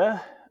Minnesota.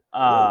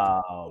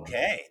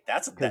 Okay,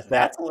 that's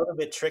a little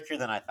bit trickier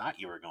than I thought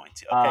you were going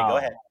to. Okay, go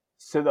ahead.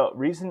 So the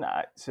reason,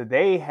 so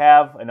they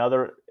have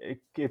another.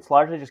 It's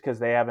largely just because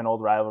they have an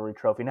old rivalry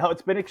trophy. Now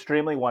it's been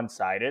extremely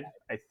one-sided.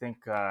 I think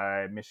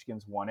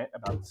Michigan's won it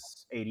about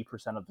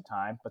 80% of the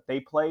time, but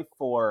they play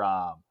for.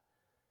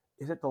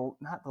 Is it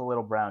not the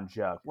Little Brown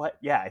Jug? What?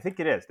 Yeah, I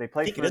think it is. They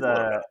play for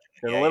the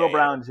Little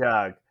Brown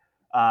Jug,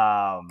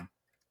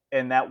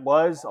 and that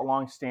was a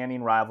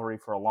long-standing rivalry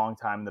for a long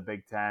time in the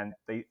Big Ten.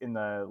 They in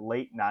the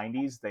late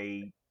 '90s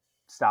they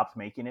stopped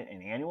making it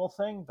an annual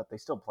thing, but they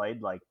still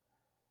played like.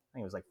 I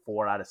think it was like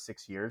 4 out of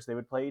 6 years they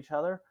would play each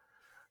other.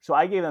 So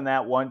I gave them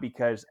that one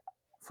because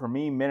for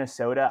me,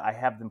 Minnesota, I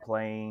have them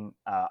playing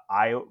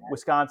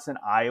Wisconsin,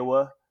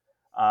 Iowa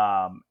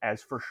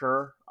as for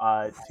sure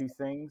 2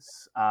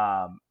 things.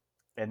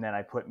 And then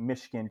I put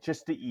Michigan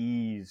just to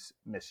ease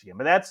Michigan.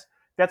 But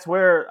that's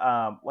where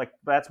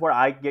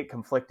I get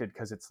conflicted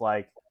because it's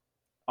like,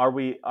 are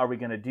we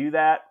going to do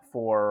that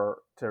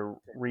to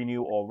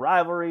renew old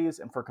rivalries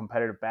and for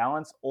competitive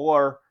balance,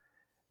 or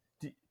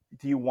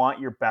do you want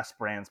your best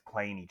brands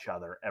playing each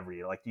other every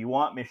year? Like, do you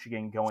want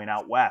Michigan going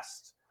out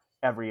west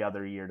every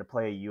other year to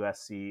play a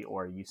USC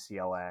or a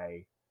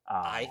UCLA?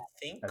 I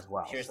think as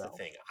well. Here's the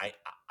thing: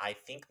 I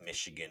think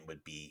Michigan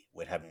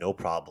would have no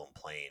problem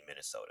playing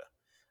Minnesota.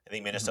 I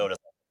think Minnesota's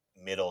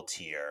middle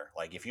tier.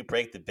 Like, if you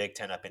break the Big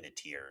Ten up into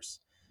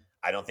tiers,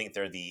 I don't think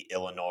they're the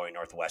Illinois,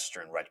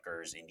 Northwestern,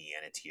 Rutgers,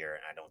 Indiana tier,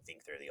 and I don't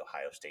think they're the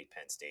Ohio State,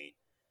 Penn State,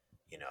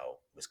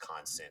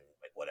 Wisconsin,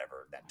 like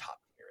whatever that top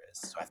tier is.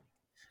 So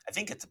I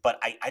think but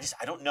I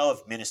don't know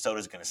if Minnesota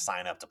is going to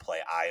sign up to play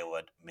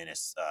Iowa,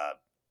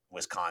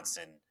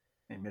 Wisconsin,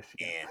 and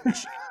Michigan.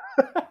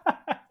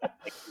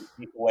 Like,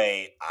 take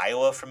away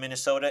Iowa from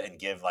Minnesota and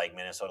give like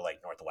Minnesota like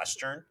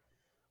Northwestern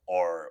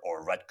or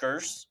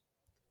Rutgers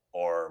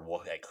or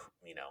like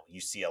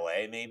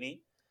UCLA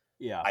maybe.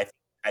 Yeah,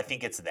 I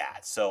think it's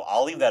that. So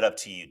I'll leave that up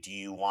to you. Do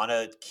you want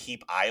to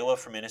keep Iowa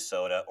for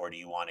Minnesota or do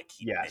you want to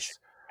keep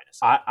Michigan?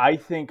 I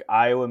think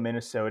Iowa,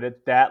 Minnesota,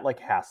 that's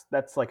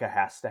like a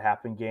has to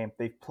happen game.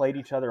 They've played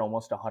each other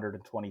almost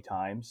 120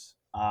 times.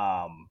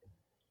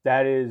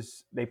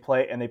 They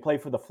play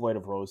for the Floyd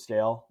of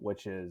Rosedale,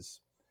 which is,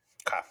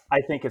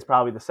 I think it's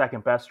probably the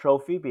 2nd best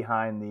trophy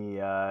behind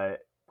the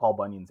Paul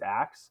Bunyan's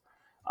axe.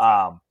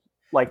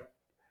 Like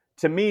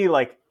to me,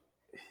 like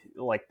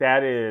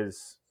that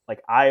is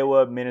like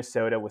Iowa,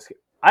 Minnesota,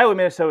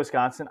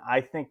 Wisconsin.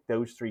 I think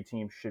those 3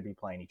 teams should be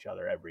playing each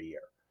other every year.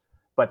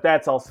 But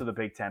that's also the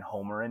Big Ten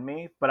homer in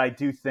me. But I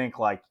do think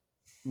like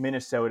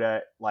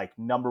Minnesota, like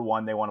number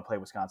 1, they want to play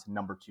Wisconsin.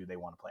 Number 2, they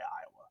want to play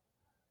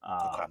Iowa.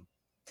 Okay. Um,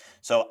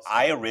 So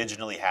I so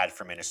originally had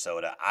for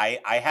Minnesota. I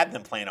had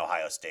them playing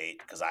Ohio State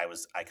because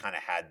I kind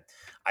of had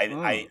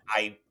mm,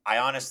 I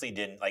honestly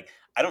didn't like.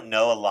 I don't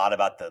know a lot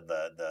about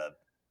the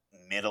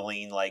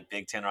middling like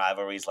Big Ten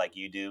rivalries like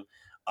you do.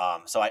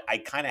 So I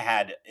kind of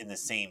had in the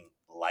same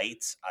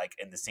light, like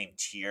in the same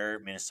tier,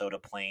 Minnesota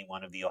playing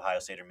one of the Ohio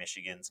State or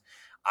Michigan's.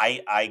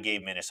 I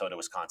gave Minnesota,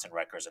 Wisconsin,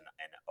 Rutgers, and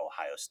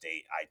Ohio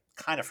State. I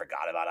kind of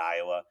forgot about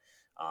Iowa.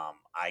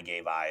 I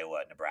gave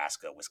Iowa,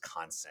 Nebraska,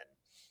 Wisconsin,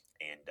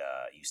 and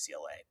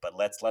UCLA. But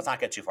let's not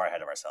get too far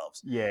ahead of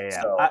ourselves. yeah,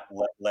 yeah. So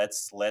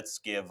let's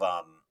give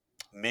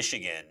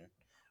Michigan.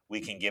 We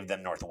can give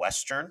them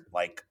Northwestern.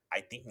 Like I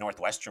think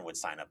Northwestern would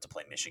sign up to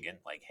play Michigan.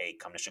 Like, hey,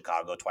 come to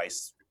Chicago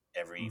twice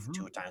every Mhm.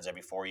 2 times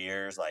every 4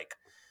 years. Like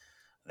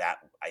that,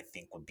 I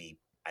think would be.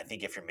 I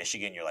think if you're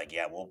Michigan, you're like,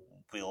 yeah,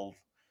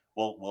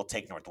 we'll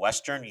take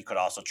Northwestern. You could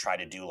also try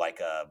to do like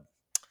a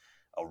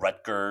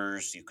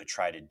Rutgers. You could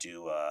try to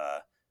do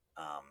a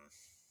um,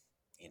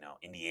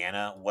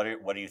 Indiana. What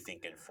are you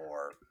thinking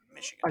for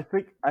Michigan?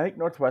 I think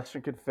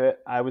Northwestern could fit.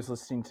 I was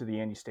listening to the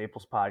Andy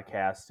Staples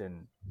podcast,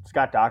 and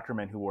Scott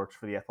Docterman, who works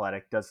for the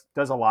Athletic, does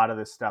a lot of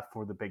this stuff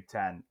for the Big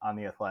Ten on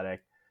the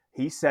Athletic.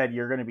 He said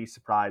you're going to be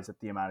surprised at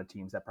the amount of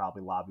teams that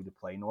probably lobby to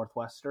play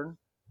Northwestern,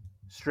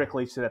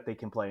 strictly so that they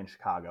can play in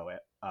Chicago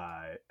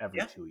every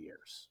Yeah, 2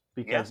 years,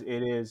 yeah, because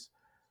it is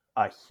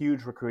a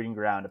huge recruiting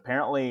ground.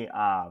 Apparently,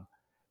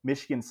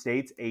 Michigan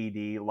State's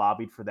AD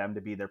lobbied for them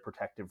to be their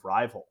protective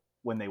rival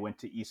when they went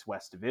to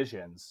East-West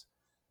divisions,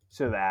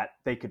 so that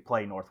they could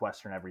play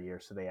Northwestern every year,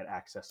 so they had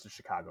access to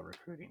Chicago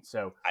recruiting.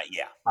 So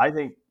yeah. I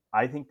think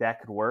I think that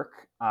could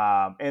work.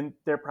 And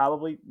they're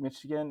probably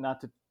Michigan, not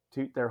to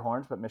toot their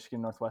horns, but Michigan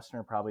and Northwestern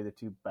are probably the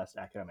two best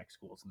academic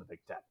schools in the Big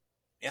Ten.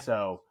 Yeah.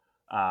 So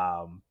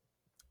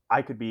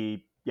I could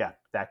be, yeah,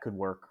 that could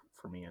work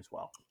for me as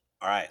well.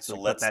 All right. So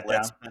So we put that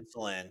let's down.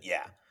 pencil in.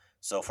 Yeah.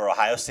 So for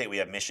Ohio State, we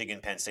have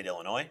Michigan, Penn State,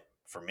 Illinois.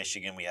 For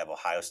Michigan, we have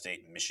Ohio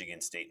State, Michigan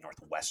State,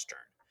 Northwestern.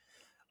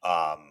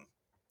 Um,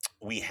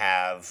 we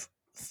have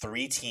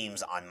three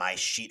teams on my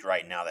sheet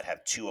right now that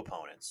have two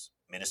opponents.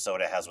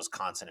 Minnesota has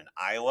Wisconsin and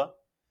Iowa.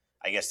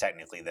 I guess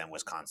technically, then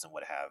Wisconsin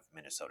would have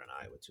Minnesota and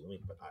Iowa too. Let me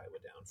put Iowa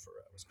down for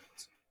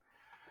Wisconsin.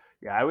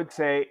 Yeah, I would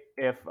say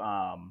if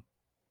yeah,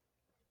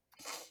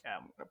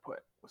 I'm gonna put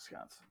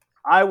Wisconsin.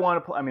 I want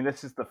to play. I mean,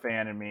 this is the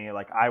fan in me.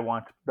 Like, I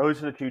want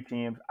those are the two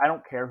teams. I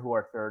don't care who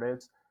our third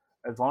is,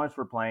 as long as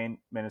we're playing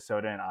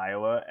Minnesota and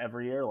Iowa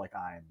every year. Like,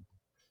 I'm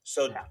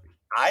So happy.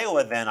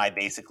 Iowa, then I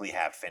basically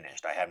have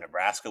finished. I have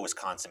Nebraska,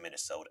 Wisconsin,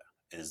 Minnesota.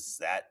 Is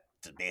that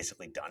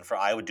basically done for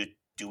Iowa?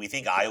 Do we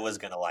think Iowa's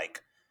going to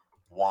like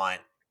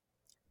want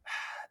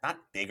not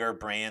bigger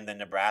brand than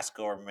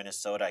Nebraska or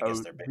Minnesota? I guess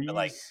Oh, they're big, but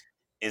like, these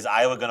is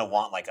Iowa going to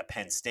want like a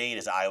Penn State?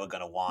 Is Iowa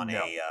going to want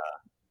no, a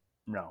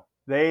no.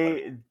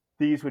 what?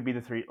 These would be the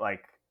three.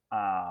 Like,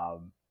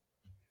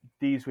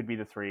 these would be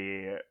the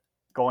three.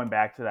 Going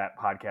back to that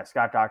podcast,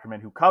 Scott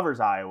Docterman, who covers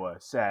Iowa,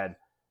 said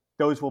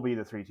those will be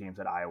the three teams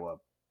that Iowa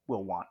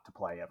will want to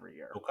play every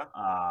year, Okay,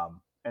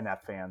 and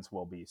that fans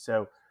will be.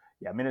 So,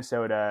 yeah,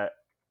 Minnesota,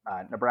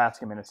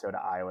 Nebraska, Minnesota,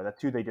 Iowa. The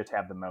two they just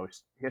have the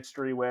most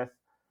history with,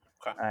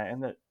 okay,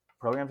 and the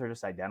programs are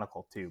just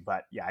identical too.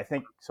 But yeah, I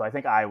think so. I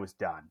think Iowa's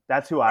done.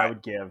 That's who all I right.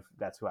 would give.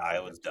 That's who I would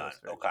Iowa's give to done. us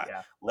three. Okay,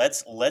 Yeah.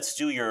 let's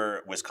do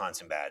your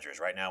Wisconsin Badgers.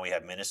 Right now, we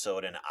have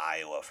Minnesota and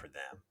Iowa for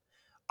them.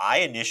 I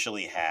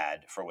initially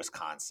had for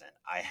Wisconsin,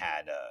 I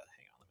had hang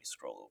on, let me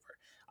scroll over.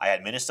 I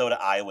had Minnesota,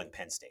 Iowa, and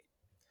Penn State.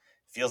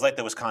 Feels like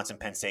the Wisconsin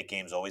Penn State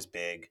game is always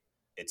big.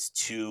 It's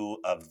two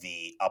of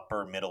the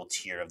upper middle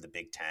tier of the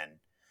Big Ten.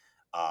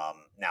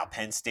 Now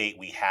Penn State,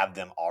 we have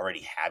them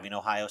already having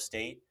Ohio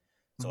State.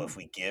 So Mm-hmm. if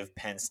we give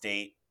Penn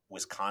State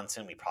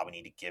Wisconsin, we probably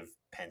need to give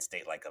Penn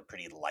State like a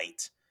pretty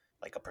light,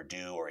 like a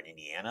Purdue or an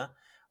Indiana.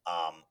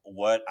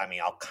 What I mean,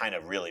 I'll kind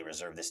of really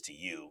reserve this to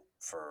you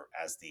for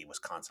as the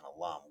Wisconsin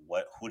alum.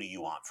 Who do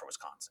you want for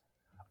Wisconsin?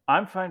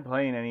 I'm fine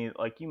playing any,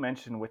 like you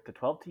mentioned, with the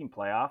 12-team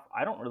playoff.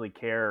 I don't really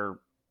care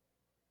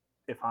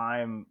if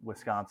I'm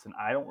Wisconsin.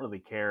 I don't really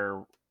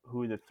care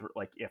who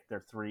like if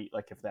they're three,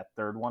 like if that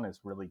third one is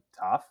really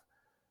tough.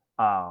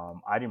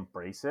 I'd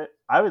embrace it.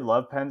 I would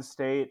love Penn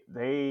State.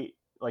 They,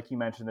 like you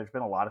mentioned, there's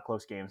been a lot of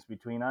close games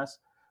between us.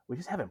 We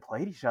just haven't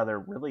played each other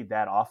really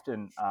that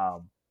often.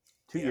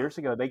 Two Yeah, years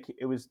ago,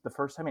 it was the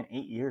first time in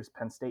 8 years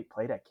Penn State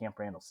played at Camp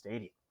Randall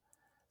Stadium.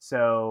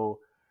 So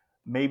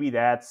maybe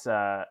that's.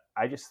 I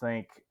just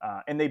think,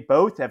 and they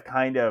both have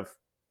kind of.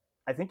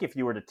 I think if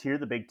you were to tier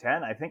the Big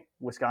Ten, I think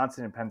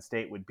Wisconsin and Penn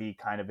State would be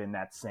kind of in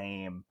that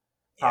same,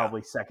 yeah,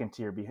 probably second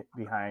tier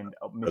behind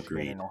Michigan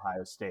agreed. and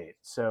Ohio State.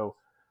 So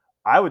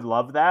I would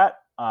love that.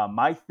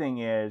 My thing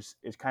is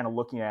kind of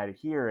looking at it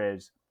here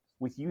is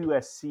with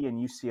USC and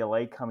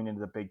UCLA coming into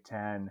the Big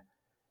Ten.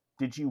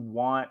 Did you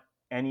want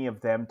any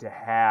of them to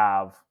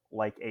have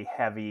like a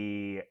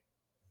heavy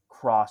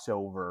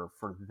crossover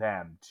for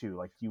them too?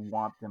 Like, do you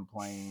want them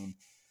playing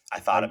I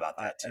thought about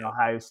that an too.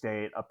 Ohio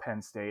State, a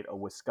Penn State, a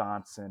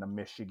Wisconsin, a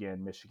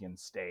Michigan, Michigan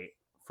State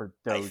for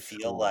I those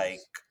feel like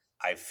schools?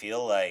 I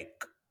feel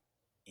like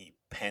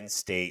Penn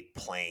State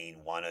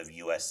playing one of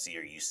USC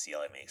or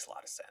UCLA makes a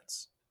lot of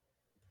sense.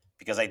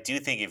 Because I do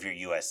think if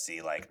you're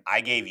USC, like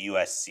I gave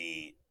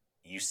USC,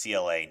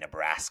 UCLA,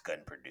 Nebraska,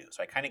 and Purdue.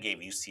 So I kind of gave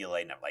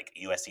UCLA, like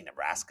USC,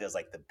 Nebraska is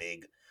like the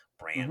big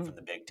brand from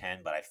the Big Ten,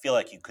 but I feel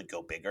like you could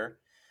go bigger.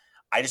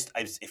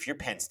 If you're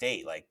Penn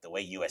State, like the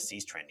way USC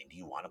is trending, do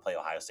you want to play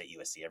Ohio State,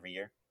 USC every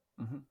year?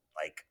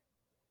 Like,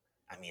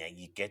 I mean,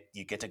 you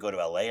get to go to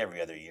LA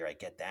every other year. I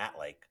get that.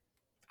 Like,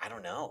 I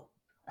don't know.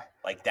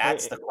 Like,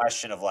 that's the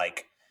question of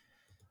like,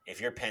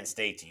 if you're Penn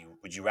State,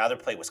 would you rather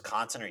play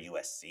Wisconsin or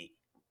USC?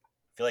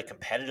 I feel like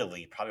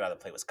competitively, you'd probably rather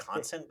play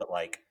Wisconsin, but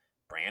like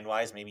brand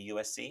wise, maybe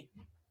USC.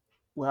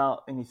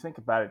 Well, and you think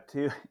about it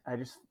too. I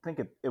just think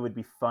it would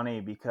be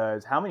funny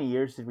because how many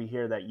years did we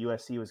hear that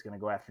USC was going to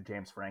go after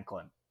James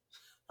Franklin,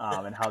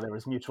 and how there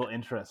was mutual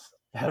interest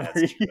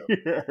every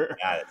year?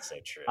 That's so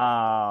true.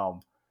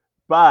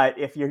 But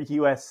if you're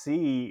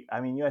USC,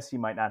 I mean, USC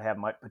might not have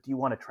much, but do you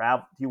want to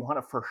travel? Do you want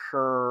to for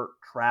sure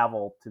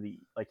travel to the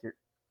like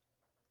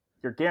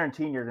you're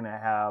guaranteeing you're going to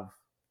have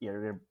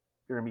you're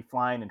going to be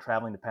flying and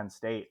traveling to Penn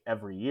State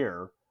every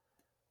year,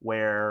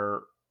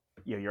 where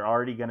you're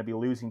already going to be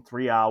losing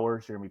 3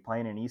 hours. You're going to be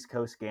playing an East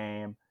Coast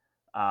game,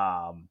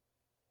 but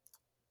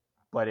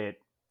it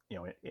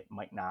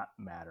might not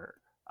matter.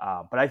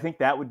 But I think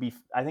that would be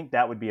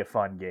a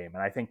fun game,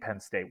 and I think Penn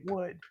State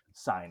would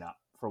sign up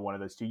for one of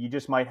those two. You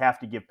just might have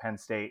to give Penn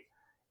State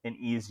an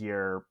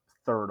easier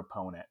third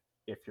opponent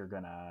if you're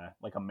gonna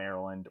like a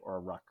Maryland or a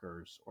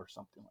Rutgers or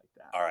something like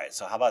that. All right,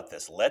 so how about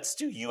this? Let's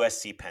do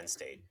USC Penn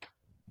State.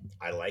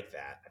 I like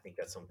that. I think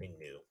that's something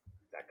new.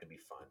 That could be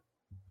fun.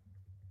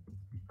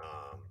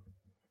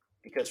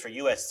 Because for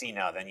USC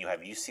now, then you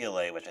have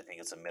UCLA, which I think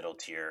is a middle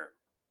tier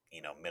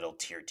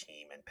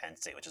team, and Penn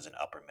State, which is an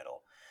upper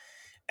middle.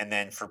 And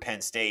then for Penn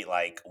State,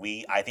 like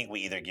I think we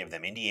either give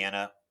them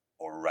Indiana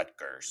or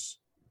Rutgers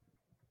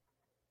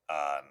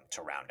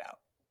to round out.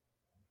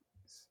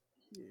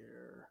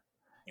 Here,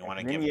 you want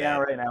to give Indiana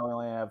them... right now? We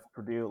only have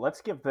Purdue.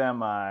 Let's give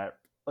them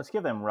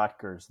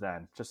Rutgers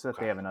then, just so that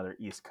they have another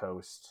East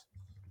Coast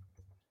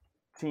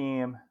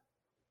team.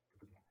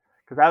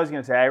 Because I was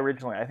going to say,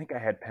 I think I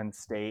had Penn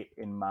State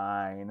in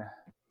mine.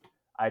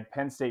 I had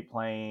Penn State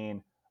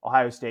playing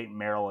Ohio State,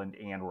 Maryland,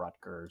 and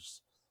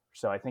Rutgers.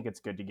 So I think it's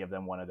good to give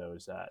them one of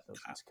those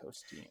East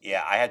Coast teams.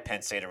 Yeah, I had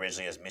Penn State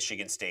originally as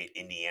Michigan State,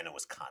 Indiana,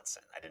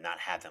 Wisconsin. I did not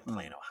have them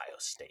playing Ohio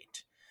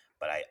State.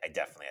 But I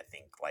definitely, I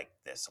think, like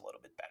this a little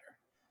bit better.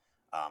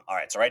 All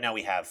right, so right now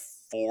we have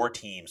 4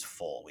 teams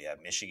full. We have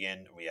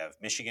Michigan.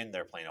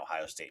 They're playing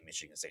Ohio State,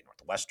 Michigan State,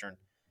 Northwestern.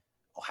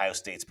 Ohio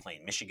State's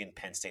playing Michigan,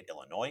 Penn State,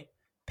 Illinois.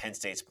 Penn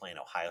State's playing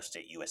Ohio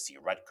State, USC,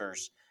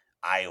 Rutgers.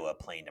 Iowa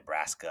playing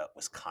Nebraska,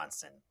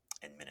 Wisconsin,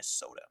 and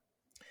Minnesota.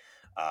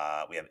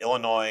 We have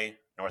Illinois,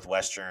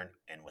 Northwestern,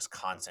 and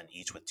Wisconsin,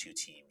 each with 2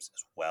 teams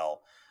as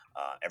well.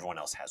 Everyone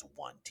else has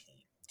 1 team.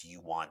 Do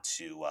you want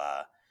to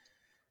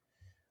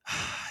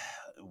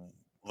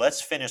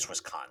let's finish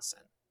Wisconsin.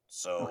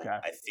 So okay.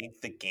 I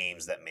think the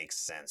games that make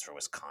sense for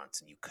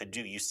Wisconsin, you could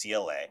do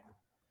UCLA.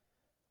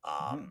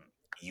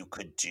 You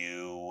could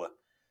do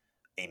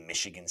a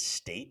Michigan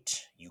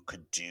State. You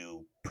could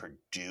do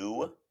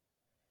Purdue.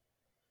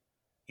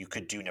 You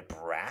could do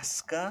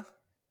Nebraska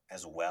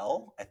as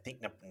well. I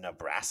think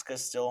Nebraska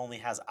still only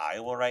has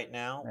Iowa right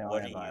now.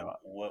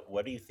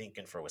 What are you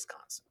thinking for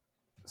Wisconsin?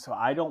 So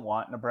I don't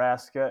want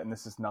Nebraska, and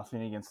this is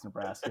nothing against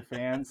Nebraska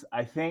fans.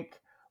 I think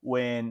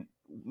when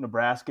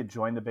Nebraska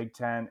joined the Big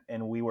Ten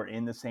and we were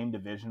in the same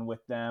division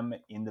with them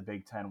in the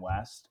Big Ten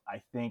West,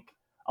 I think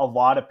a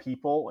lot of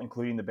people,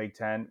 including the Big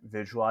Ten,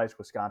 visualized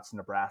Wisconsin,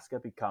 Nebraska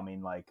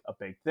becoming like a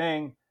big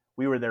thing.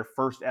 We were their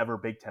first ever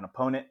Big Ten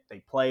opponent. They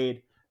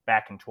played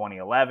back in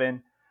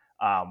 2011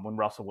 when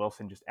Russell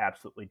Wilson just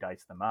absolutely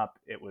diced them up.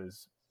 It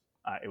was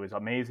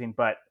amazing.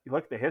 But you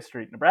look at the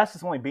history,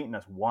 Nebraska's only beaten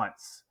us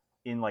once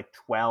in like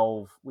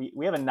 12.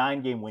 We have a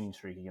 9-game winning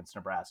streak against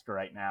Nebraska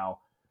right now.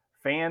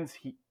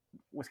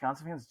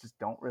 Wisconsin fans just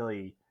don't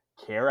really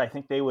care. I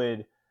think they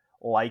would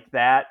like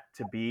that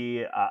to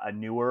be a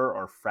newer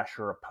or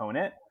fresher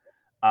opponent.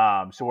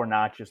 So we're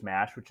not just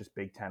matched with just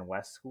Big Ten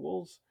West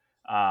schools.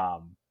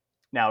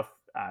 Now,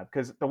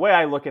 because the way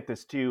I look at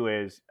this too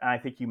is, and I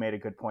think you made a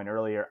good point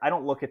earlier, I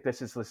don't look at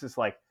this as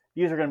like,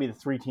 these are going to be the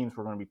 3 teams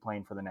we're going to be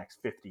playing for the next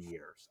 50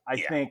 years. I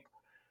think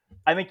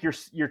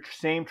your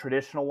same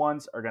traditional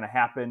ones are going to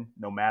happen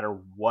no matter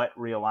what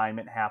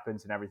realignment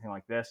happens and everything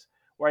like this.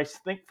 Where I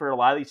think for a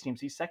lot of these teams,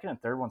 these second and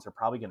third ones are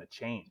probably going to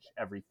change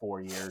every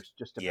 4 years,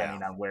 just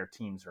depending on where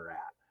teams are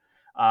at.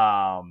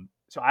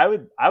 So I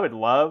would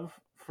love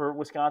for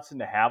Wisconsin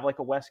to have like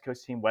a West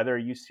Coast team, whether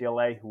a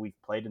UCLA, who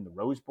we've played in the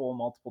Rose Bowl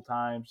multiple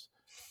times,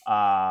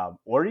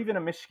 or even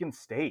a Michigan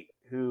State,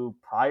 who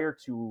prior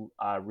to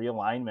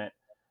realignment,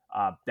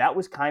 that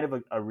was kind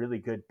of a really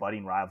good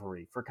budding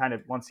rivalry for kind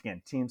of, once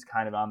again, teams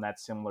kind of on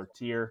that similar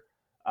tier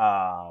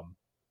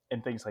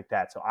and things like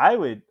that. So I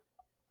would,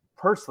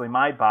 personally,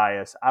 my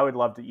bias, I would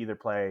love to either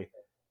play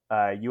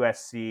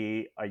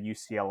USC, a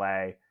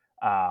UCLA,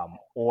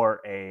 or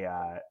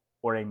a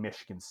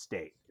Michigan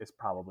State is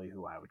probably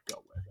who I would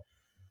go with.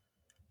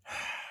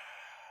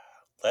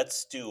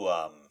 Let's do.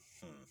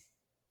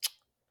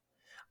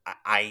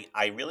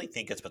 I really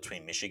think it's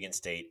between Michigan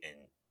State and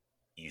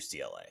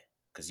UCLA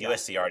because Yeah.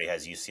 USC already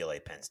has UCLA,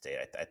 Penn State.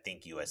 I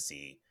think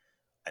USC.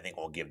 I think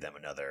we'll give them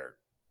another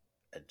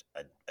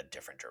a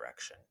different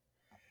direction.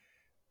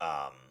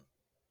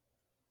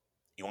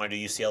 You want to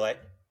do UCLA?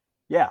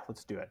 Yeah,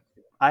 let's do it.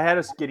 I had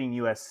us getting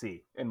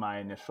USC in my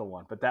initial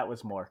one, but that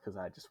was more because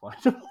I just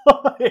wanted to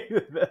play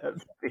them,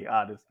 to be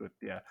honest with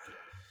you.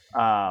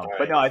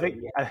 But no, I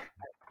think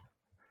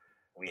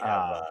we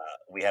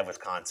have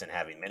Wisconsin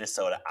having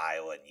Minnesota,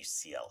 Iowa, and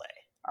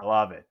UCLA. I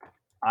love it.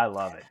 I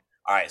love it.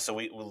 All right, so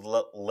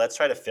let's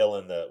try to fill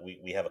in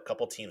we have a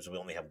couple teams we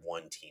only have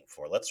one team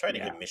for. Let's try to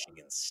give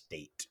Michigan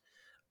State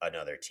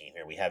another team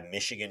here. We have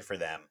Michigan for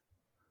them.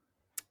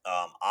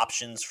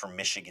 Options for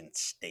Michigan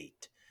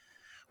State.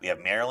 We have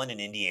Maryland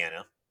and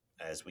Indiana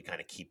as we kind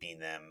of keeping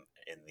them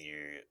in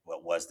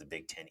what was the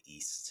Big Ten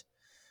East.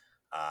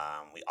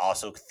 We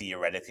also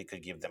theoretically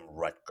could give them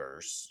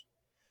Rutgers.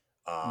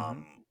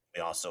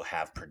 We also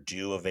have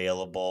Purdue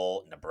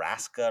available.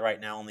 Nebraska right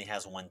now only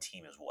has one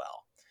team as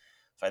well.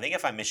 So I think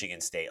if I'm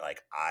Michigan State,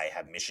 like I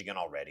have Michigan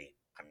already.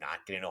 I'm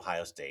not getting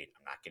Ohio State.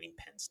 I'm not getting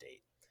Penn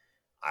State.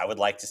 I would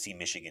like to see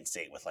Michigan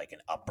State with like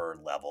an upper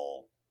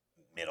level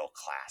middle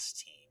class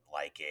team,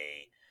 like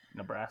a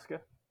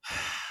Nebraska.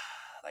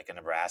 Like a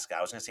Nebraska.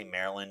 I was going to say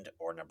Maryland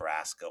or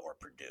Nebraska or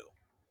Purdue.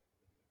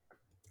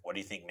 What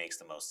do you think makes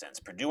the most sense,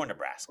 Purdue or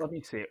Nebraska? Let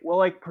me see. Well,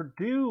 like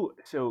Purdue.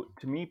 So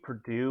to me,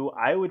 Purdue,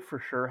 I would for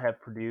sure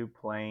have Purdue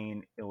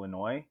playing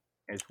Illinois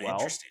as well.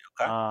 Interesting.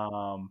 Okay.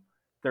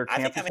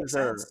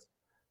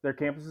 Their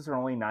campuses are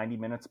only 90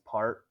 minutes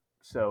apart,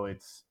 so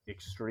it's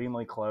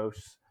extremely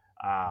close.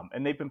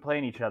 And they've been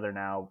playing each other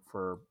now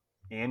for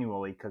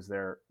annually because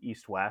they're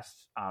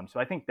East-West. So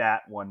I think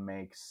that one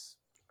makes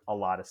a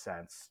lot of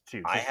sense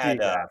too. I had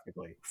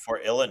for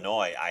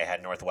Illinois, I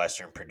had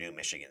Northwestern, Purdue,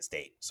 Michigan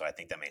State. So I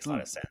think that makes a lot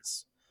of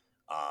sense.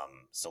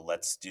 So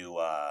let's do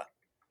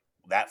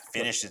that.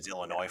 Finishes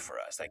Illinois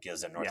for us. That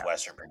gives them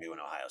Northwestern, Purdue, and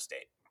Ohio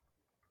State.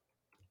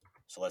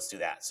 So let's do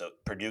that. So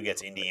Purdue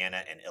gets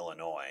Indiana and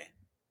Illinois.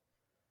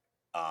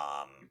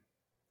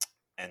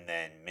 And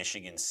then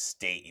Michigan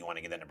State, you want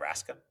to give them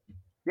Nebraska?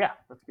 Yeah,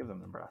 let's give them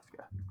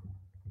Nebraska.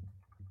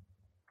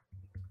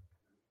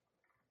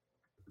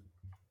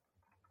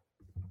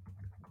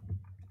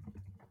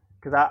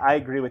 Because I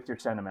agree with your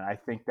sentiment. I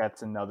think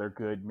that's another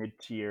good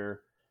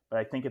mid-tier, but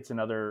I think it's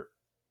another.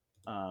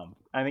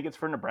 I think it's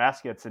for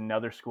Nebraska. It's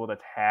another school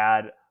that's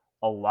had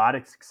a lot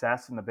of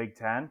success in the Big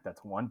Ten.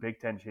 That's won Big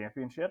Ten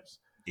championships.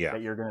 Yeah,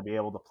 that you're going to be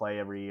able to play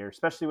every year,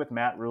 especially with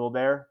Matt Rule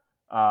there.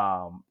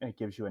 And it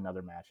gives you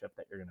another matchup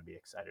that you're going to be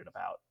excited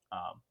about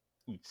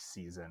each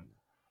season.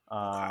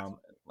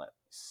 Let's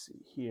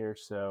see here.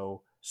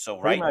 So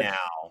right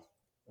now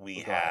we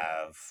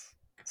have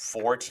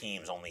 4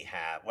 teams only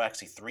have. Well,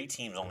 actually, 3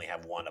 teams only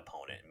have one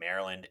opponent: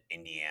 Maryland,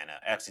 Indiana.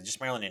 Actually, just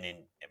Maryland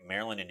and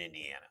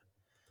Indiana.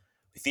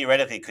 We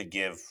theoretically could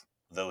give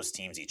those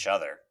teams each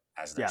other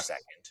as their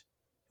second.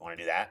 You want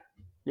to do that?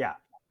 Yeah.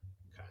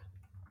 Okay.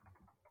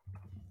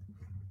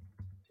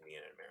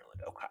 Indiana and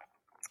Maryland. Okay.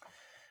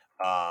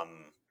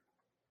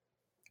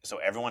 So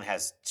everyone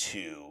has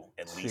 2,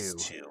 at least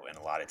 2, and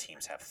a lot of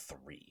teams have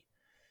 3.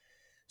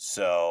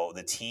 So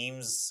the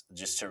teams,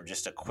 just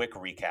a quick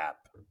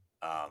recap.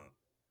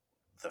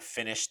 The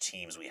finished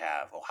teams we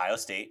have: Ohio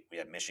State, we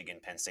have Michigan,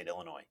 Penn State,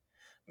 Illinois.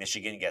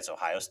 Michigan gets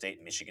Ohio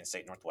State, Michigan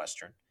State,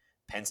 Northwestern.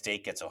 Penn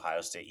State gets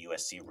Ohio State,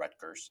 USC,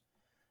 Rutgers.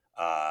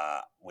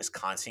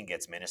 Wisconsin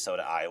gets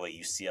Minnesota, Iowa,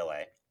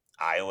 UCLA.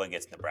 Iowa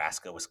gets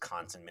Nebraska,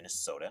 Wisconsin,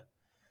 Minnesota.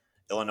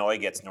 Illinois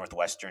gets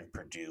Northwestern,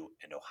 Purdue,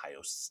 and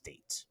Ohio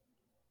State.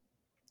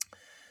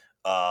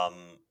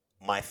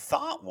 My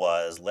thought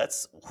was,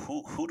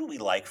 who do we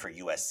like for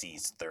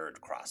USC's third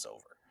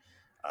crossover?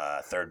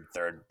 Third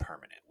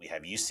permanent. We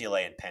have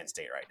UCLA and Penn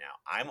State right now.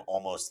 I'm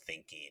almost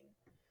thinking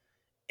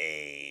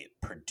a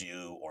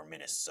Purdue or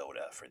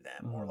Minnesota for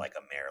them, or like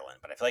a Maryland.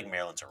 But I feel like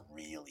Maryland's a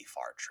really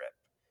far trip.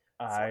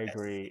 I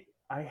agree.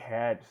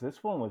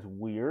 This one was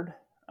weird,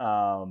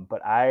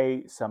 but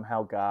I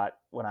somehow got,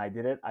 when I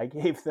did it, I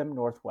gave them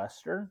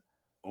Northwestern.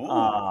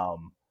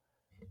 Ooh.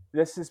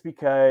 This is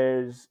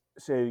because,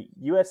 so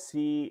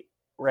USC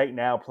right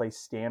now plays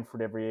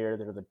Stanford every year.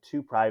 They're the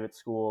 2 private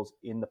schools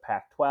in the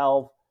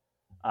Pac-12.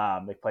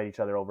 They've played each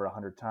other over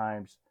 100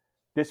 times.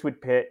 This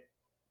would pit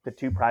the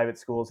 2 private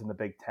schools in the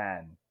Big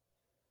Ten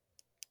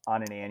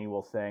on an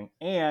annual thing.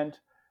 And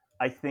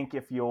I think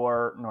if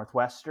you're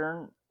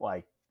Northwestern,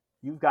 like,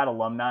 you've got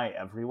alumni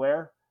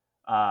everywhere.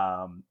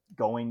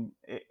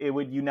 It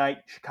would unite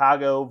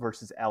Chicago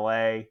versus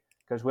LA,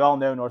 because we all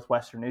know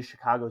Northwestern is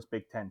Chicago's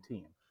Big Ten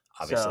team.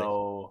 Obviously.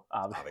 So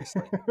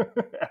obviously.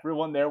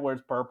 Everyone there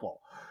wears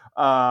purple.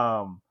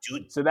 So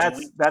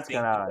that's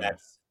kind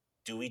of.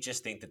 Do we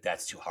just think that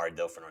that's too hard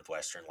though for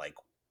Northwestern? Like,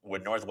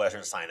 would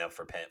Northwestern sign up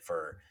for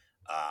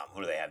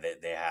who do they have?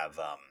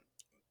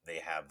 They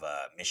have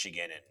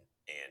Michigan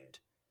and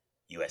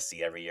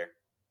USC every year.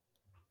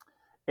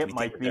 It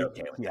might be,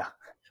 yeah.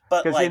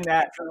 But because like in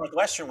that, for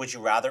Northwestern, would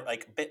you rather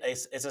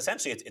it's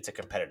essentially it's a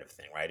competitive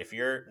thing, right? If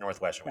you're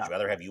Northwestern, would yeah, you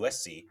rather have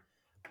USC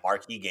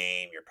marquee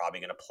game? You're probably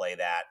going to play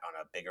that on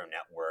a bigger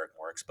network,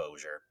 more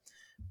exposure,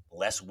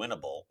 less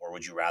winnable, or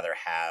would you rather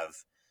have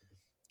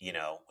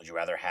would you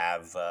rather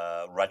have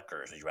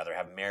Rutgers? Would you rather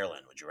have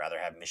Maryland? Would you rather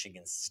have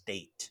Michigan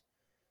State?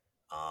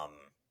 Um,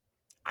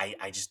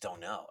 I just don't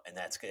know, and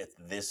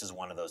this is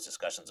one of those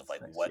discussions of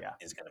like what yeah,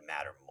 is going to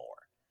matter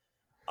more.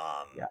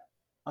 yeah.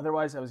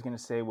 Otherwise, I was going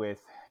to say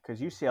because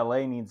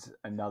UCLA needs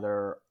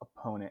another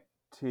opponent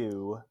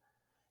too.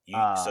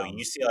 So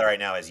UCLA right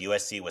now is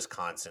USC,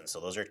 Wisconsin.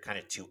 So those are kind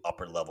of two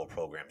upper level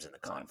programs in the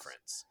Nice.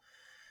 conference.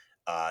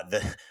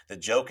 The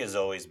joke has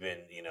always been,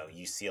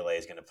 UCLA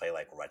is going to play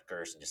like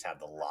Rutgers and just have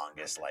the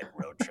longest like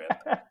road trip.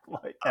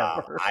 Like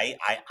ever.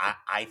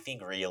 I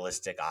think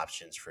realistic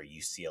options for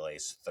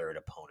UCLA's third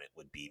opponent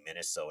would be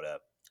Minnesota,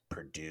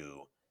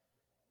 Purdue,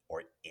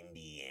 or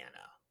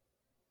Indiana,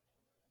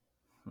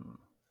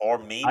 or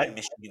maybe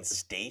Michigan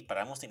State. But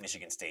I almost think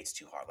Michigan State's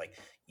too hard. Like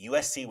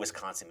USC,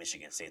 Wisconsin,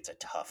 Michigan State's a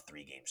tough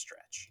 3-game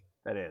stretch.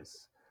 That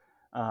is.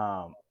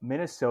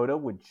 Minnesota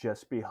would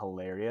just be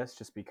hilarious,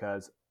 just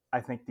because I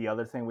think the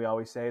other thing we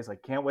always say is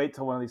like, can't wait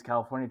till one of these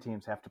California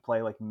teams have to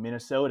play like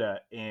Minnesota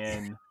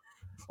in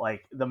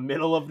like the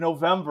middle of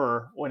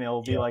November when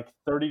it'll be like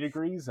 30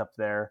 degrees up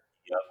there.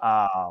 Yep.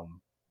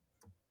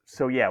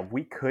 So yeah,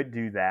 we could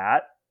do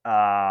that.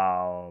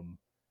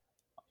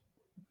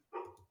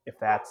 If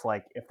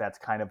that's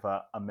kind of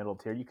a middle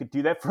tier, you could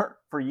do that for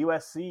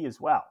USC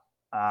as well.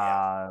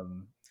 I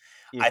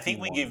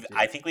think we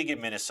give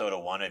Minnesota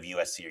one of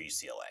USC or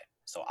UCLA.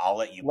 So I'll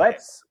let you pick.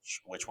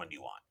 Which one do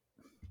you want?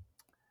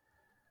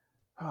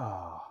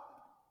 Oh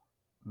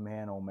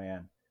man, oh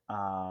man.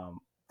 Our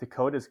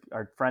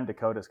friend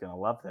Dakota's gonna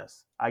love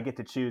this. I get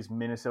to choose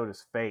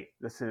Minnesota's fate.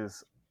 This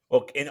is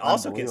and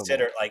also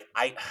consider like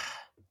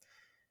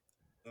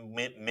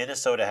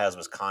Minnesota has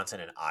Wisconsin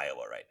and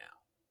Iowa right now.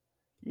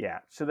 Yeah,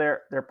 so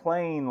they're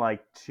playing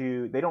like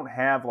two. They don't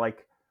have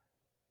like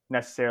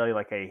necessarily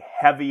like a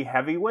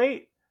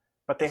heavyweight,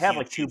 but they have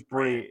like two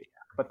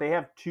but they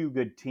have two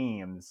good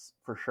teams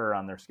for sure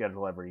on their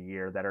schedule every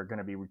year that are going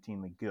to be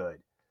routinely good.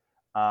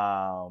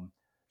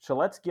 So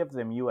let's give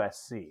them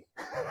USC.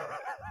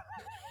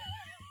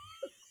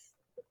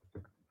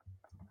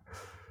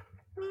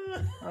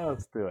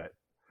 Let's do it.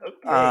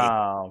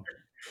 Okay.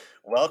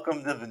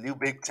 Welcome to the new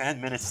Big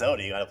Ten,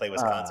 Minnesota. You got to play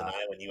Wisconsin,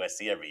 Iowa, and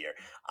USC every year.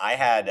 I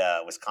had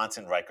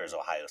Wisconsin, Rutgers,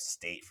 Ohio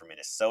State for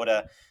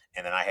Minnesota,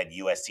 and then I had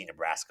USC,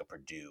 Nebraska,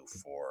 Purdue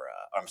for.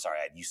 I'm sorry,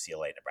 I had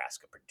UCLA,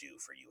 Nebraska, Purdue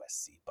for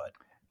USC. But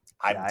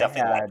I'm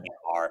definitely liking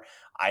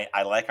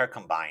I like our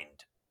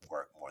combined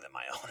work more than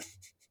my own.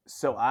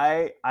 So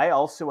I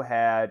also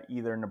had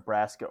either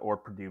Nebraska or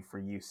Purdue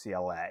for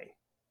UCLA,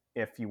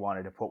 if you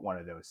wanted to put one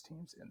of those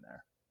teams in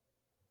there.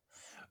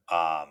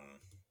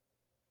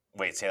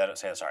 Wait, say that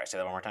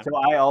one more time. So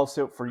I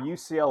also, for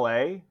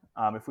UCLA,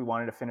 if we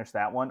wanted to finish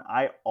that one,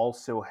 I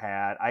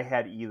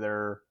had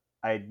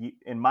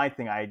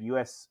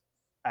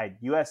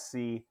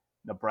USC,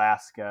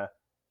 Nebraska,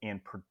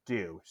 and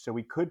Purdue. So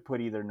we could put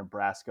either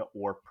Nebraska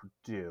or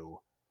Purdue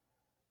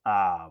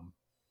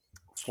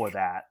for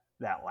that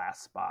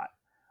last spot.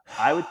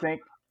 I would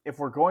think if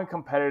we're going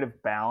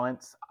competitive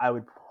balance, I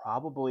would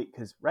probably,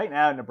 because right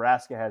now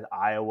Nebraska has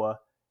Iowa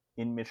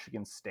in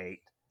Michigan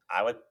State.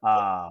 I would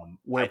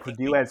where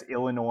Purdue has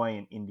Illinois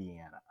and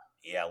Indiana.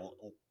 Yeah,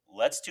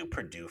 let's do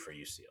Purdue for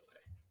UCLA.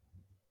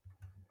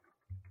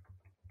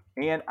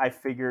 And I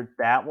figured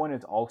that one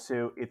is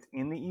also, it's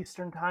in the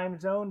Eastern time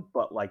zone,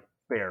 but like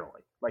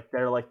barely. Like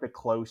they're like the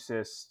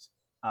closest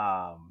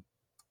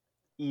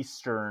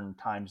Eastern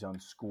time zone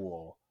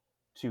school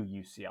to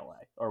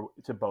UCLA or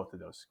to both of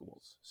those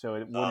schools. So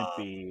it wouldn't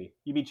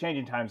you'd be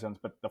changing time zones,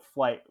 but the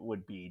flight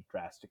would be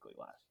drastically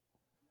less.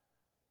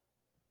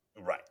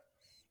 Right.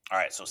 All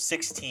right, so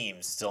 6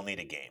 teams still need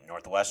a game.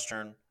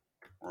 Northwestern,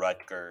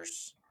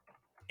 Rutgers,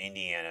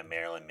 Indiana,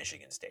 Maryland,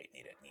 Michigan State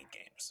need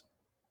games.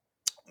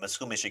 Let's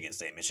go Michigan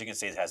State. Michigan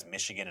State has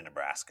Michigan and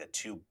Nebraska,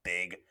 2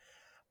 big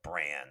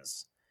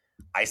brands.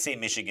 I say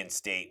Michigan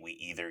State, we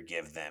either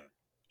give them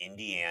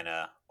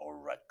Indiana or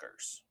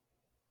Rutgers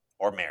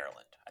or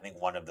Maryland. I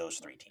think one of those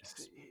 3 teams.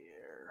 Let's see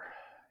here.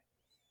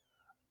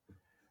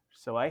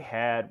 So I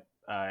had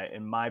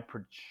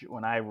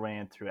when I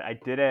ran through it, I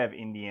did have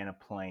Indiana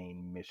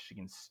playing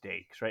Michigan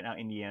State, because right now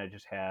Indiana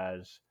just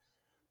has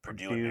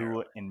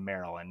Purdue and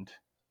Maryland.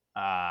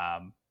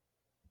 And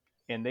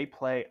they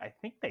play.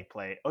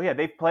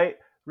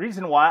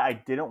 Reason why I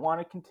didn't want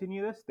to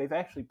continue this, they've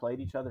actually played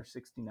each other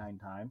 69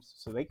 times,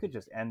 so they could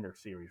just end their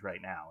series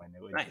right now, and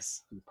it would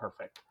be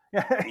perfect.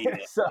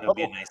 It'll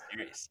be a nice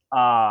series.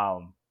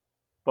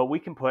 But we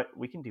can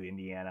do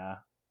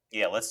Indiana.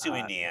 Yeah, let's do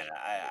Indiana.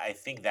 I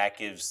think that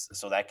gives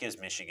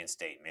Michigan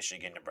State,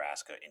 Michigan,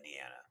 Nebraska,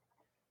 Indiana,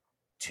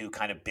 2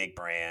 kind of big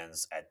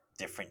brands at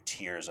different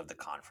tiers of the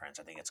conference.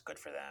 I think it's good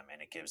for them, and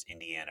it gives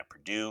Indiana,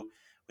 Purdue,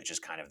 which is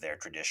kind of their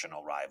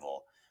traditional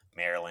rival,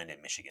 Maryland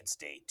and Michigan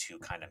State, 2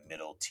 kind of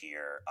middle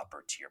tier,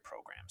 upper tier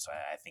programs. So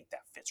I think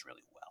that fits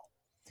really well.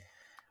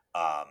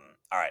 All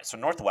right, so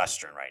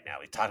Northwestern right now.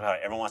 We talked about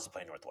it. Everyone wants to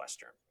play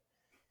Northwestern.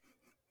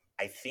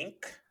 I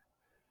think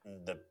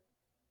the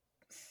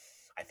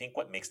I think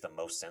what makes the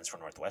most sense for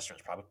Northwestern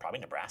is probably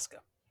Nebraska.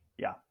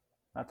 Yeah,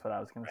 that's what I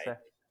was going right? to say.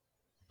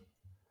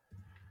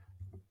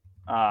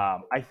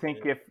 I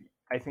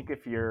think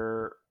if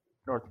you're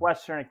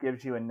Northwestern, it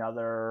gives you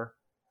another.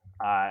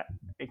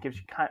 It gives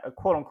you kind of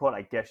quote unquote,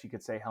 I guess you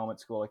could say, helmet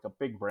school, like a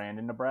big brand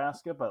in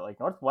Nebraska. But like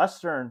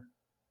Northwestern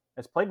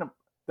has played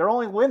their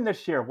only win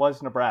this year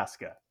was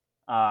Nebraska.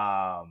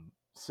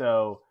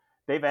 So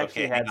they've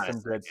actually had some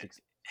good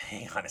success.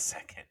 Hang on a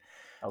second.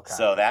 Okay.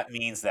 So that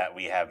means that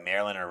we have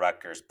Maryland and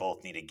Rutgers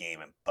both need a game,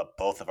 but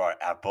both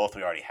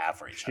we already have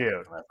for each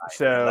other.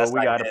 So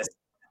we got to.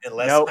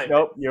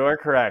 Nope. You are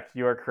correct.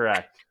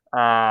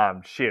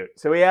 Shoot.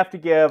 So we have to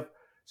give.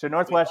 So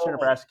Northwestern and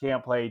Nebraska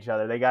can't play each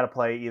other. They got to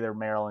play either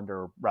Maryland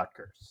or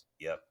Rutgers.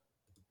 Yep.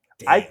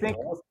 Dang, I think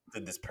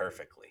did this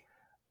perfectly.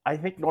 I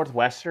think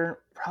Northwestern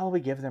probably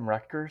give them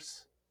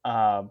Rutgers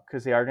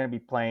because they are going to be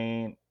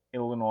playing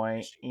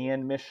Illinois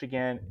and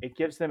Michigan. It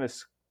gives them a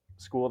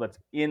school that's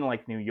in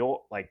like New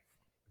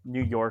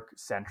York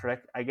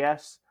centric, I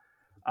guess.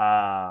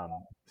 So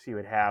you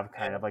would have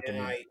kind of like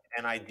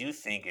I do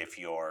think if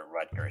you're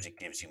Rutgers, it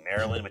gives you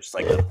Maryland, which is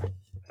like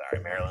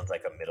Maryland's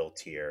like a middle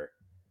tier,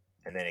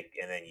 and then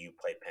you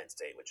play Penn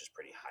State, which is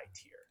pretty high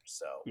tier.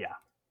 So yeah,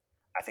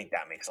 I think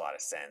that makes a lot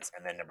of sense.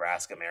 And then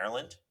Nebraska,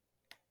 Maryland.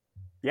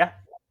 Yeah.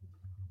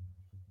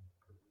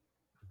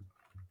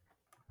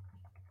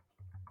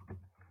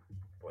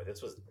 Boy,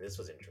 this was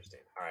interesting.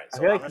 All right, so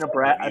I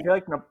feel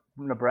like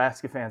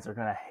Nebraska fans are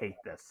gonna hate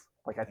this.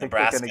 Like I think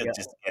Nebraska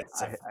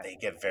they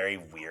get very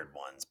weird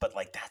ones, but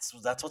like that's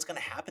what's going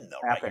to happen though,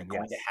 right? You're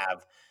going to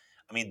have.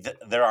 I mean,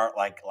 there are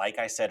like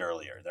I said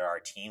earlier, there are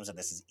teams that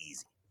this is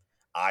easy.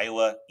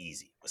 Iowa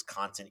easy,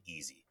 Wisconsin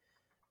easy,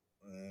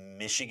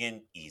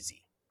 Michigan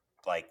easy,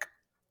 like.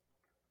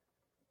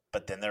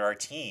 But then there are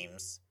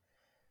teams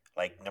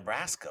like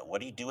Nebraska.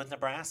 What do you do with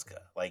Nebraska?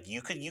 Like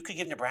you could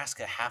give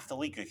Nebraska half the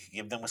league. You could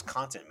give them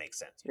Wisconsin. It makes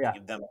sense. You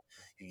could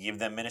give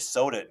them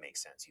Minnesota. It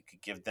makes sense. You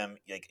could give them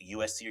like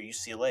USC or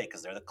UCLA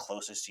because they're the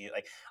closest to you.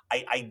 Like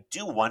I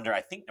do wonder.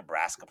 I think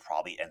Nebraska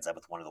probably ends up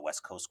with one of the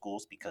West Coast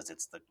schools because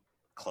it's the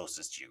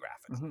closest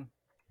geographically. Mm-hmm.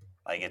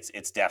 Like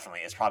it's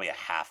probably a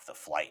half the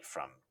flight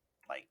from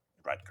like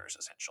Rutgers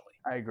essentially.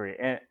 I agree,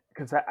 and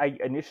because I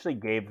initially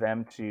gave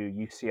them to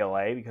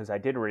UCLA because I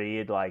did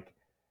read like.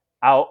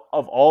 Out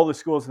of all the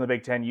schools in the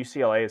Big Ten,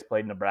 UCLA has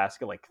played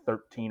Nebraska like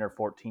 13 or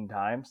 14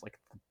 times, like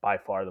by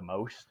far the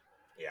most.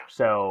 Yeah.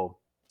 So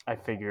I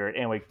figured,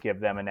 and we could give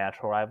them a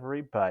natural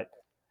rivalry, and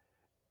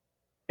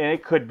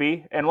it could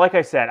be. And like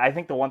I said, I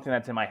think the one thing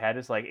that's in my head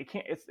is like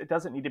it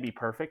doesn't need to be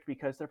perfect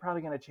because they're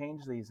probably going to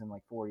change these in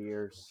like 4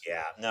 years.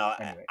 Yeah. No,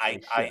 anyway,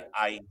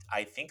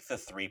 I think the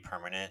three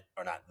permanent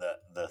or not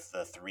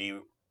the three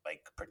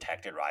like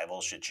protected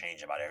rivals should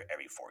change about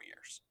every 4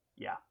 years.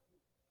 Yeah.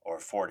 Or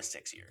 4 to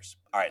 6 years.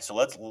 All right, so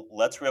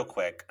let's real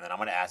quick, and then I'm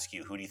going to ask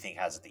you who do you think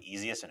has it the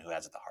easiest and who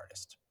has it the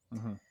hardest.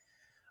 Mm-hmm.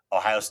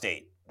 Ohio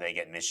State, they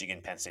get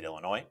Michigan, Penn State,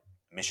 Illinois.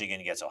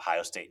 Michigan gets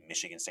Ohio State,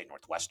 Michigan State,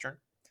 Northwestern.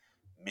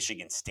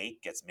 Michigan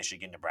State gets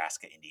Michigan,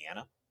 Nebraska,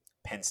 Indiana.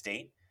 Penn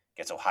State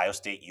gets Ohio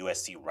State,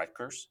 USC,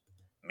 Rutgers.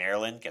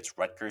 Maryland gets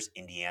Rutgers,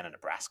 Indiana,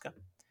 Nebraska.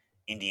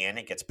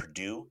 Indiana gets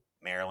Purdue,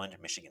 Maryland,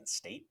 Michigan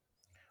State.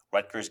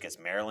 Rutgers gets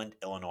Maryland,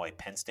 Illinois,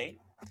 Penn State.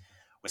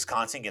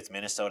 Wisconsin gets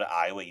Minnesota,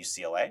 Iowa,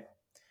 UCLA.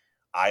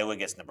 Iowa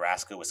gets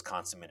Nebraska,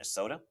 Wisconsin,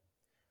 Minnesota.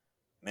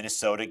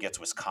 Minnesota gets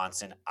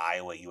Wisconsin,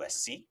 Iowa,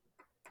 USC.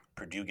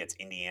 Purdue gets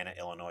Indiana,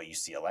 Illinois,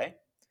 UCLA.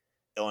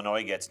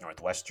 Illinois gets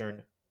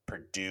Northwestern,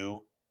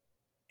 Purdue,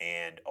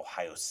 and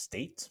Ohio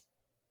State.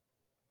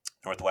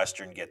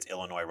 Northwestern gets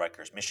Illinois,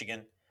 Rutgers,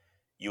 Michigan.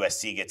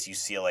 USC gets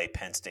UCLA,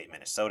 Penn State,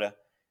 Minnesota.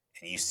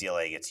 And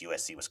UCLA gets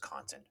USC,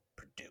 Wisconsin,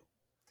 Purdue.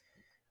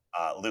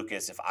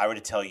 Lucas, if I were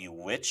to tell you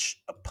which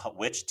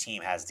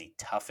team has the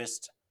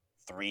toughest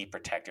three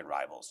protected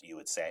rivals, you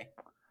would say?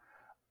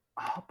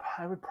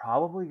 I would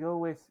probably go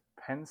with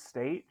Penn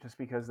State just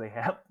because they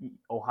have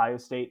Ohio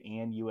State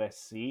and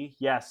USC.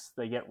 Yes,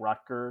 they get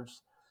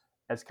Rutgers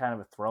as kind of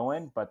a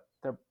throw-in, but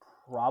they're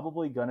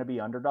probably going to be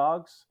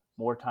underdogs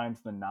more times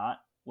than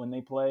not when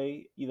they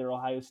play either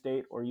Ohio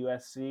State or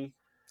USC.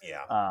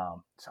 Yeah.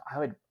 So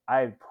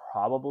I'd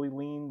probably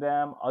lean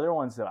them. Other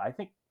ones though, I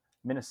think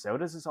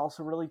Minnesota's is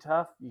also really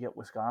tough. You get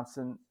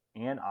Wisconsin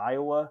and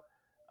Iowa,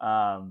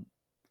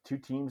 two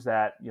teams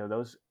that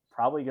those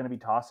probably going to be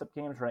toss-up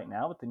games right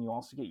now. But then you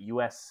also get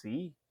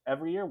USC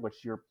every year,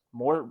 which you're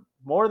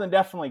more than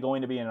definitely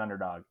going to be an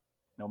underdog,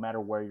 no matter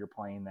where you're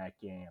playing that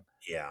game.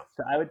 Yeah.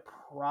 So I would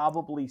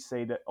probably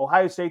say that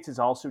Ohio State's is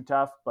also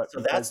tough, but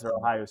because they're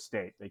Ohio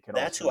State, they could.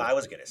 That's who I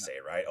was going to say,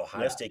 right?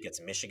 Ohio State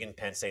gets Michigan,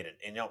 Penn State,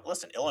 and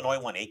listen,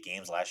 Illinois won 8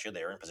 games last year.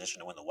 They were in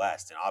position to win the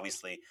West, and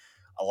obviously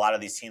a lot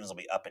of these teams will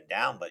be up and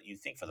down, but you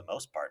think for the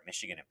most part,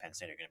 Michigan and Penn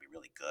State are going to be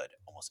really good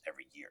almost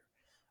every year.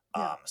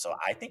 Yeah. So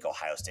I think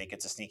Ohio State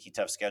gets a sneaky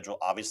tough schedule.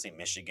 Obviously,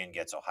 Michigan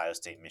gets Ohio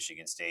State,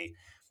 Michigan State,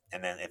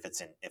 And then if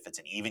it's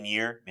an even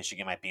year,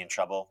 Michigan might be in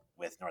trouble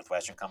with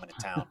Northwestern coming to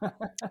town.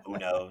 Who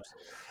knows?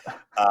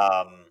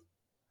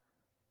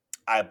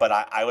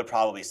 I would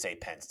probably say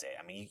Penn State.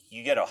 I mean,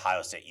 you get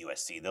Ohio State,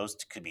 USC. Those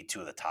could be two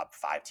of the top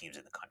 5 teams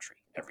in the country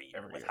every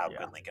year with how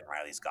good Lincoln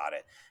Riley's got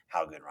it,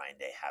 how good Ryan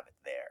Day have it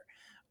there.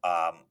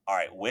 All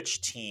right,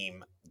 which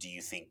team do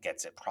you think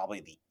gets it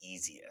probably the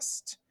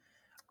easiest?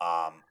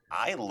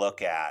 I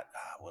look at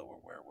where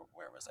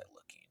was I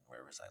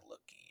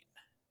looking?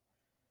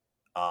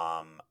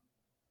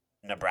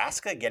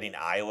 Nebraska getting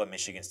Iowa,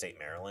 Michigan State,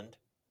 Maryland.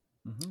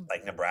 Mm-hmm.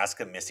 Like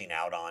Nebraska missing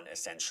out on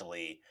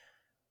essentially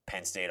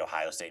Penn State,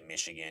 Ohio State,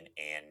 Michigan,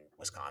 and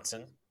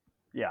Wisconsin.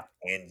 Yeah.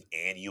 And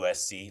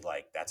USC,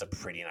 like that's a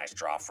pretty nice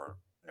draw for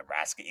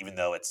Nebraska, even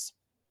though it's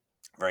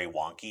very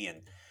wonky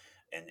and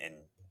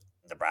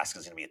Nebraska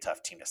is going to be a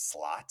tough team to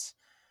slot.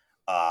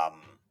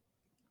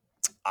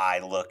 I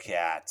look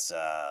at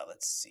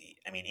let's see.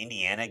 I mean,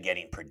 Indiana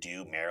getting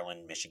Purdue,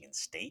 Maryland, Michigan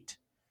State.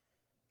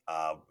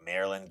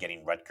 Maryland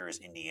getting Rutgers,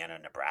 Indiana,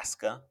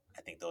 Nebraska.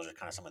 I think those are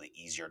kind of some of the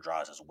easier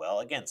draws as well.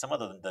 Again, some of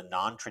the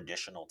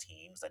non-traditional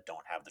teams that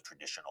don't have the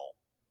traditional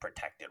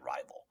protected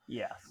rival.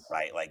 Yes.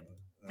 Right? Like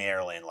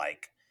Maryland,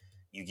 like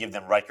you give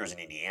them Rutgers and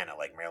Indiana,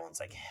 like Maryland's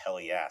like, hell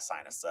yeah,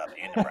 sign us up.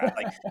 And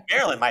Nebraska. Like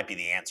Maryland might be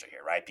the answer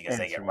here, right? Because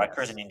they get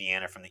Rutgers and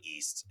Indiana from the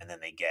East, and then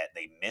they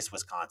miss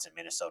Wisconsin,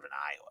 Minnesota, and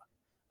Iowa.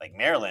 Like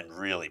Maryland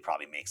really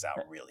probably makes out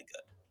really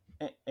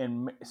good.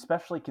 And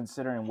especially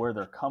considering where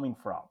they're coming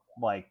from.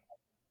 Like,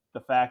 the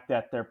fact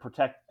that their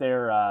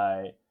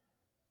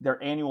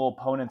annual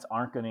opponents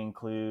aren't going to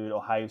include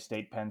Ohio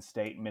State, Penn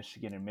State,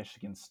 Michigan, and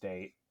Michigan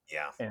State.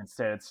 Yeah. And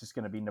instead, it's just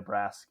going to be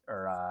Nebraska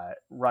or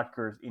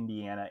Rutgers,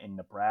 Indiana, and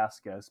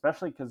Nebraska.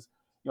 Especially because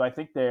I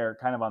think they're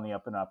kind of on the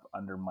up and up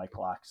under Mike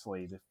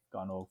Locksley. They've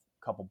gone to a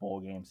couple bowl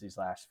games these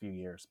last few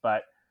years.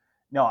 But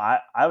no,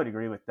 I would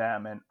agree with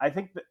them, and I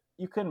think that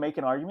you can make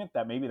an argument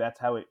that maybe that's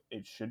how it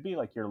should be.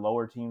 Like your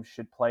lower teams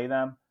should play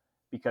them,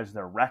 because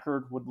their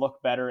record would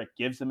look better. It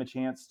gives them a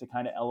chance to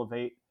kind of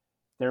elevate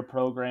their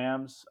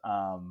programs.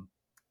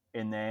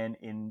 And then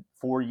in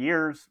 4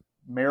 years,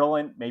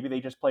 Maryland, maybe they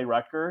just play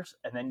Rutgers,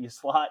 and then you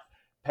slot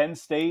Penn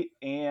State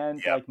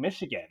and like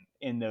Michigan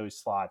in those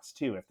slots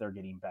too, if they're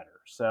getting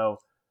better. So,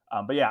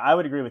 but yeah, I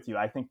would agree with you.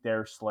 I think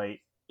their slate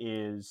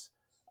is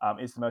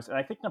the most, and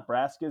I think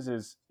Nebraska's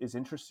is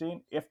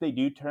interesting. If they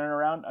do turn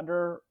around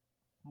under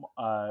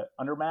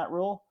Matt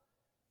Rule,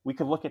 we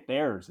could look at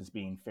theirs as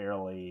being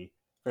fairly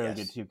good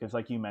too, because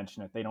like you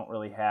mentioned they don't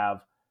really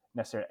have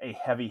necessarily a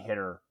heavy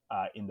hitter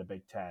in the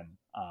Big Ten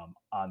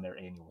on their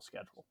annual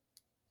schedule.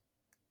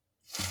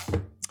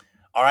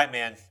 All right,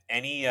 man.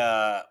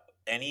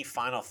 Any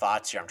final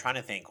thoughts here? I'm trying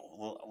to think.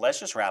 Well, let's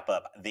just wrap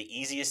up. The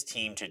easiest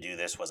team to do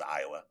this was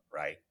Iowa,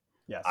 right?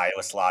 Yes.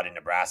 Iowa slotted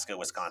Nebraska,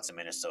 Wisconsin,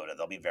 Minnesota.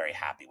 They'll be very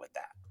happy with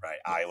that, right?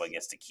 Yes. Iowa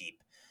gets to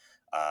keep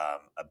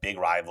a big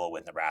rival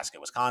with Nebraska,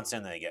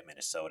 Wisconsin. Then they get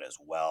Minnesota as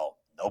well.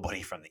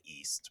 Nobody from the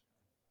East.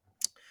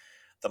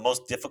 The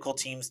most difficult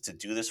teams to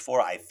do this for,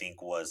 I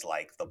think, was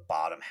like the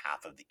bottom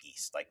half of the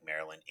East, like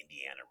Maryland,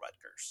 Indiana,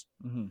 Rutgers.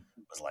 Mm-hmm.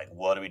 It was like,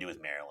 what do we do with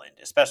Maryland?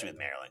 Especially with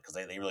Maryland, because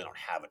they really don't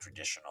have a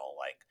traditional,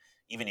 like,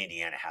 even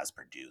Indiana has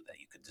Purdue that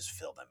you could just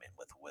fill them in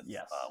with one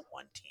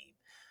team.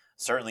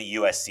 Certainly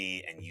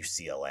USC and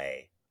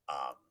UCLA.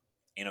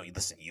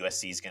 Listen,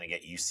 USC is going to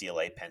get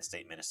UCLA, Penn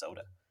State,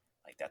 Minnesota.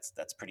 Like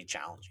that's pretty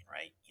challenging,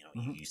 right?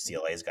 Mm-hmm.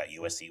 UCLA's got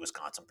USC,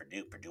 Wisconsin,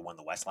 Purdue. Purdue won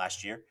the West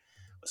last year.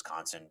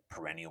 Wisconsin,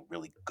 perennial,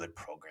 really good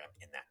program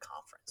in that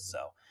conference. So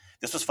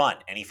this was fun.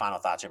 Any final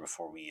thoughts here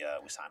before we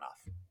sign off?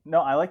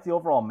 No, I like the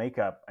overall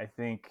makeup. I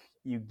think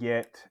we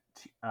get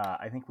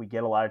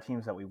a lot of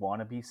teams that we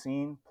want to be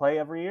seen play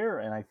every year,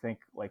 and I think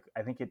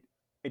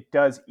it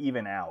does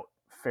even out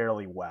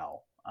fairly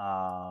well.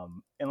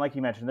 And like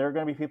you mentioned, there are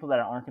going to be people that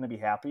aren't going to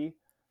be happy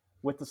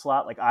with the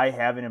slot. Like I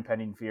have an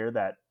impending fear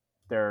that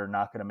they're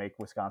not going to make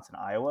Wisconsin,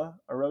 Iowa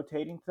a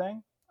rotating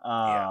thing.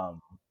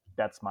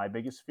 That's my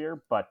biggest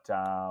fear, but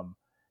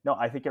no,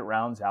 I think it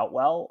rounds out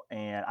well,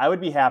 and I would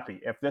be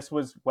happy if this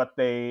was what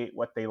they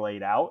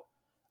laid out.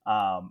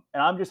 And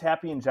I'm just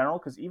happy in general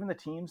because even the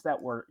teams that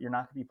you're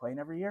not going to be playing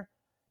every year,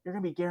 you're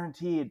going to be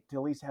guaranteed to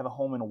at least have a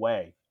home and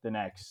away the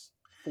next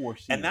 4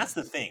 seasons. And that's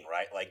the thing,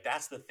 right? Like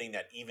that's the thing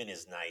that even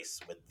is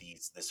nice with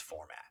this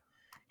format.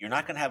 You're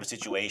not going to have a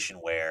situation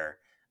where,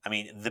 I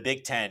mean, the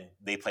Big Ten,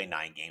 they play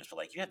 9 games, but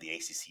like you have the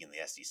ACC and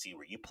the SEC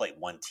where you play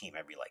one team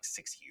every like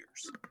 6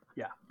 years.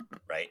 Yeah.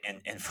 Right.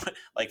 And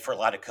for a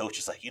lot of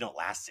coaches, like you don't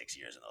last 6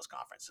 years in those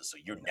conferences. So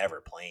you're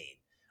never playing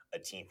a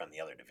team from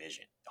the other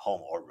division,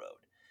 home or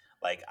road.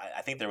 Like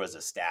I think there was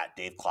a stat,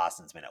 Dave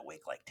Clawson's been at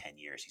Wake like 10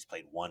 years. He's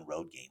played one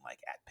road game like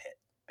at Pitt,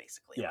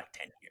 basically, in like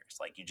 10 years.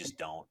 Like you just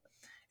don't,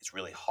 it's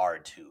really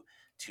hard to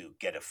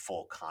get a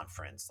full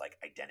conference like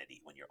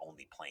identity when you're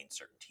only playing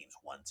certain teams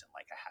once in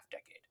like a half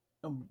decade.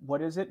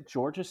 What is it?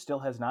 Georgia still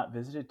has not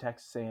visited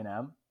Texas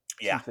A&M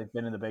since they've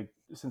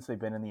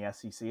been in the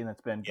SEC, and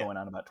that's been going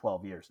on about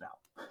 12 years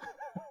now.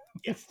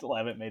 They still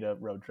haven't made a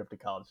road trip to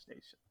College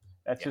Station.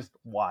 That's just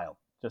wild,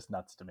 just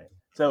nuts to me.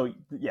 So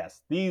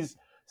yes, these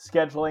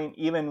scheduling,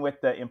 even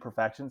with the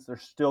imperfections, they're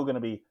still going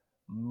to be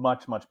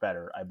much, much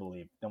better, I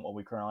believe, than what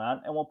we currently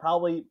are. And we'll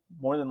probably,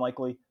 more than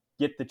likely,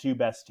 get the 2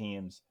 best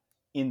teams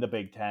in the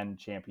Big Ten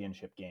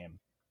championship game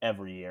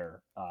every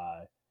year,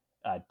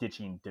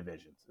 ditching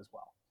divisions as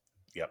well.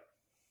 Yep.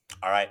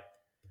 All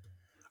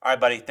right,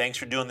 buddy. Thanks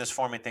for doing this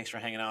for me. Thanks for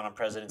hanging out on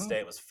President's Day.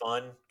 It was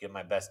fun. Give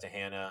my best to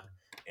Hannah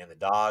and the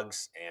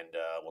dogs, and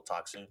we'll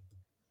talk soon.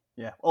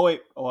 Yeah. Oh,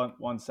 wait.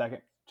 One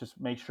second. Just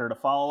make sure to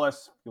follow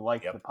us. If you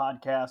like the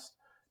podcast,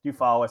 do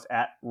follow us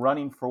at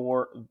Running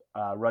for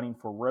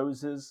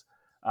Roses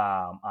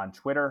on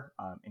Twitter.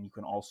 And you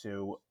can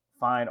also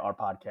find our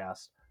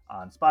podcast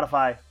on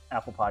Spotify,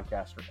 Apple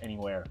Podcasts, or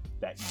anywhere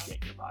that you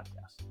get your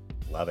podcast.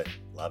 Love it.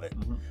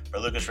 Mm-hmm. For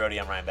Lucas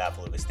Rohde, I'm Ryan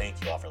Baffalukis.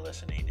 Thank you all for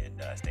listening,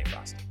 and stay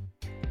frosty.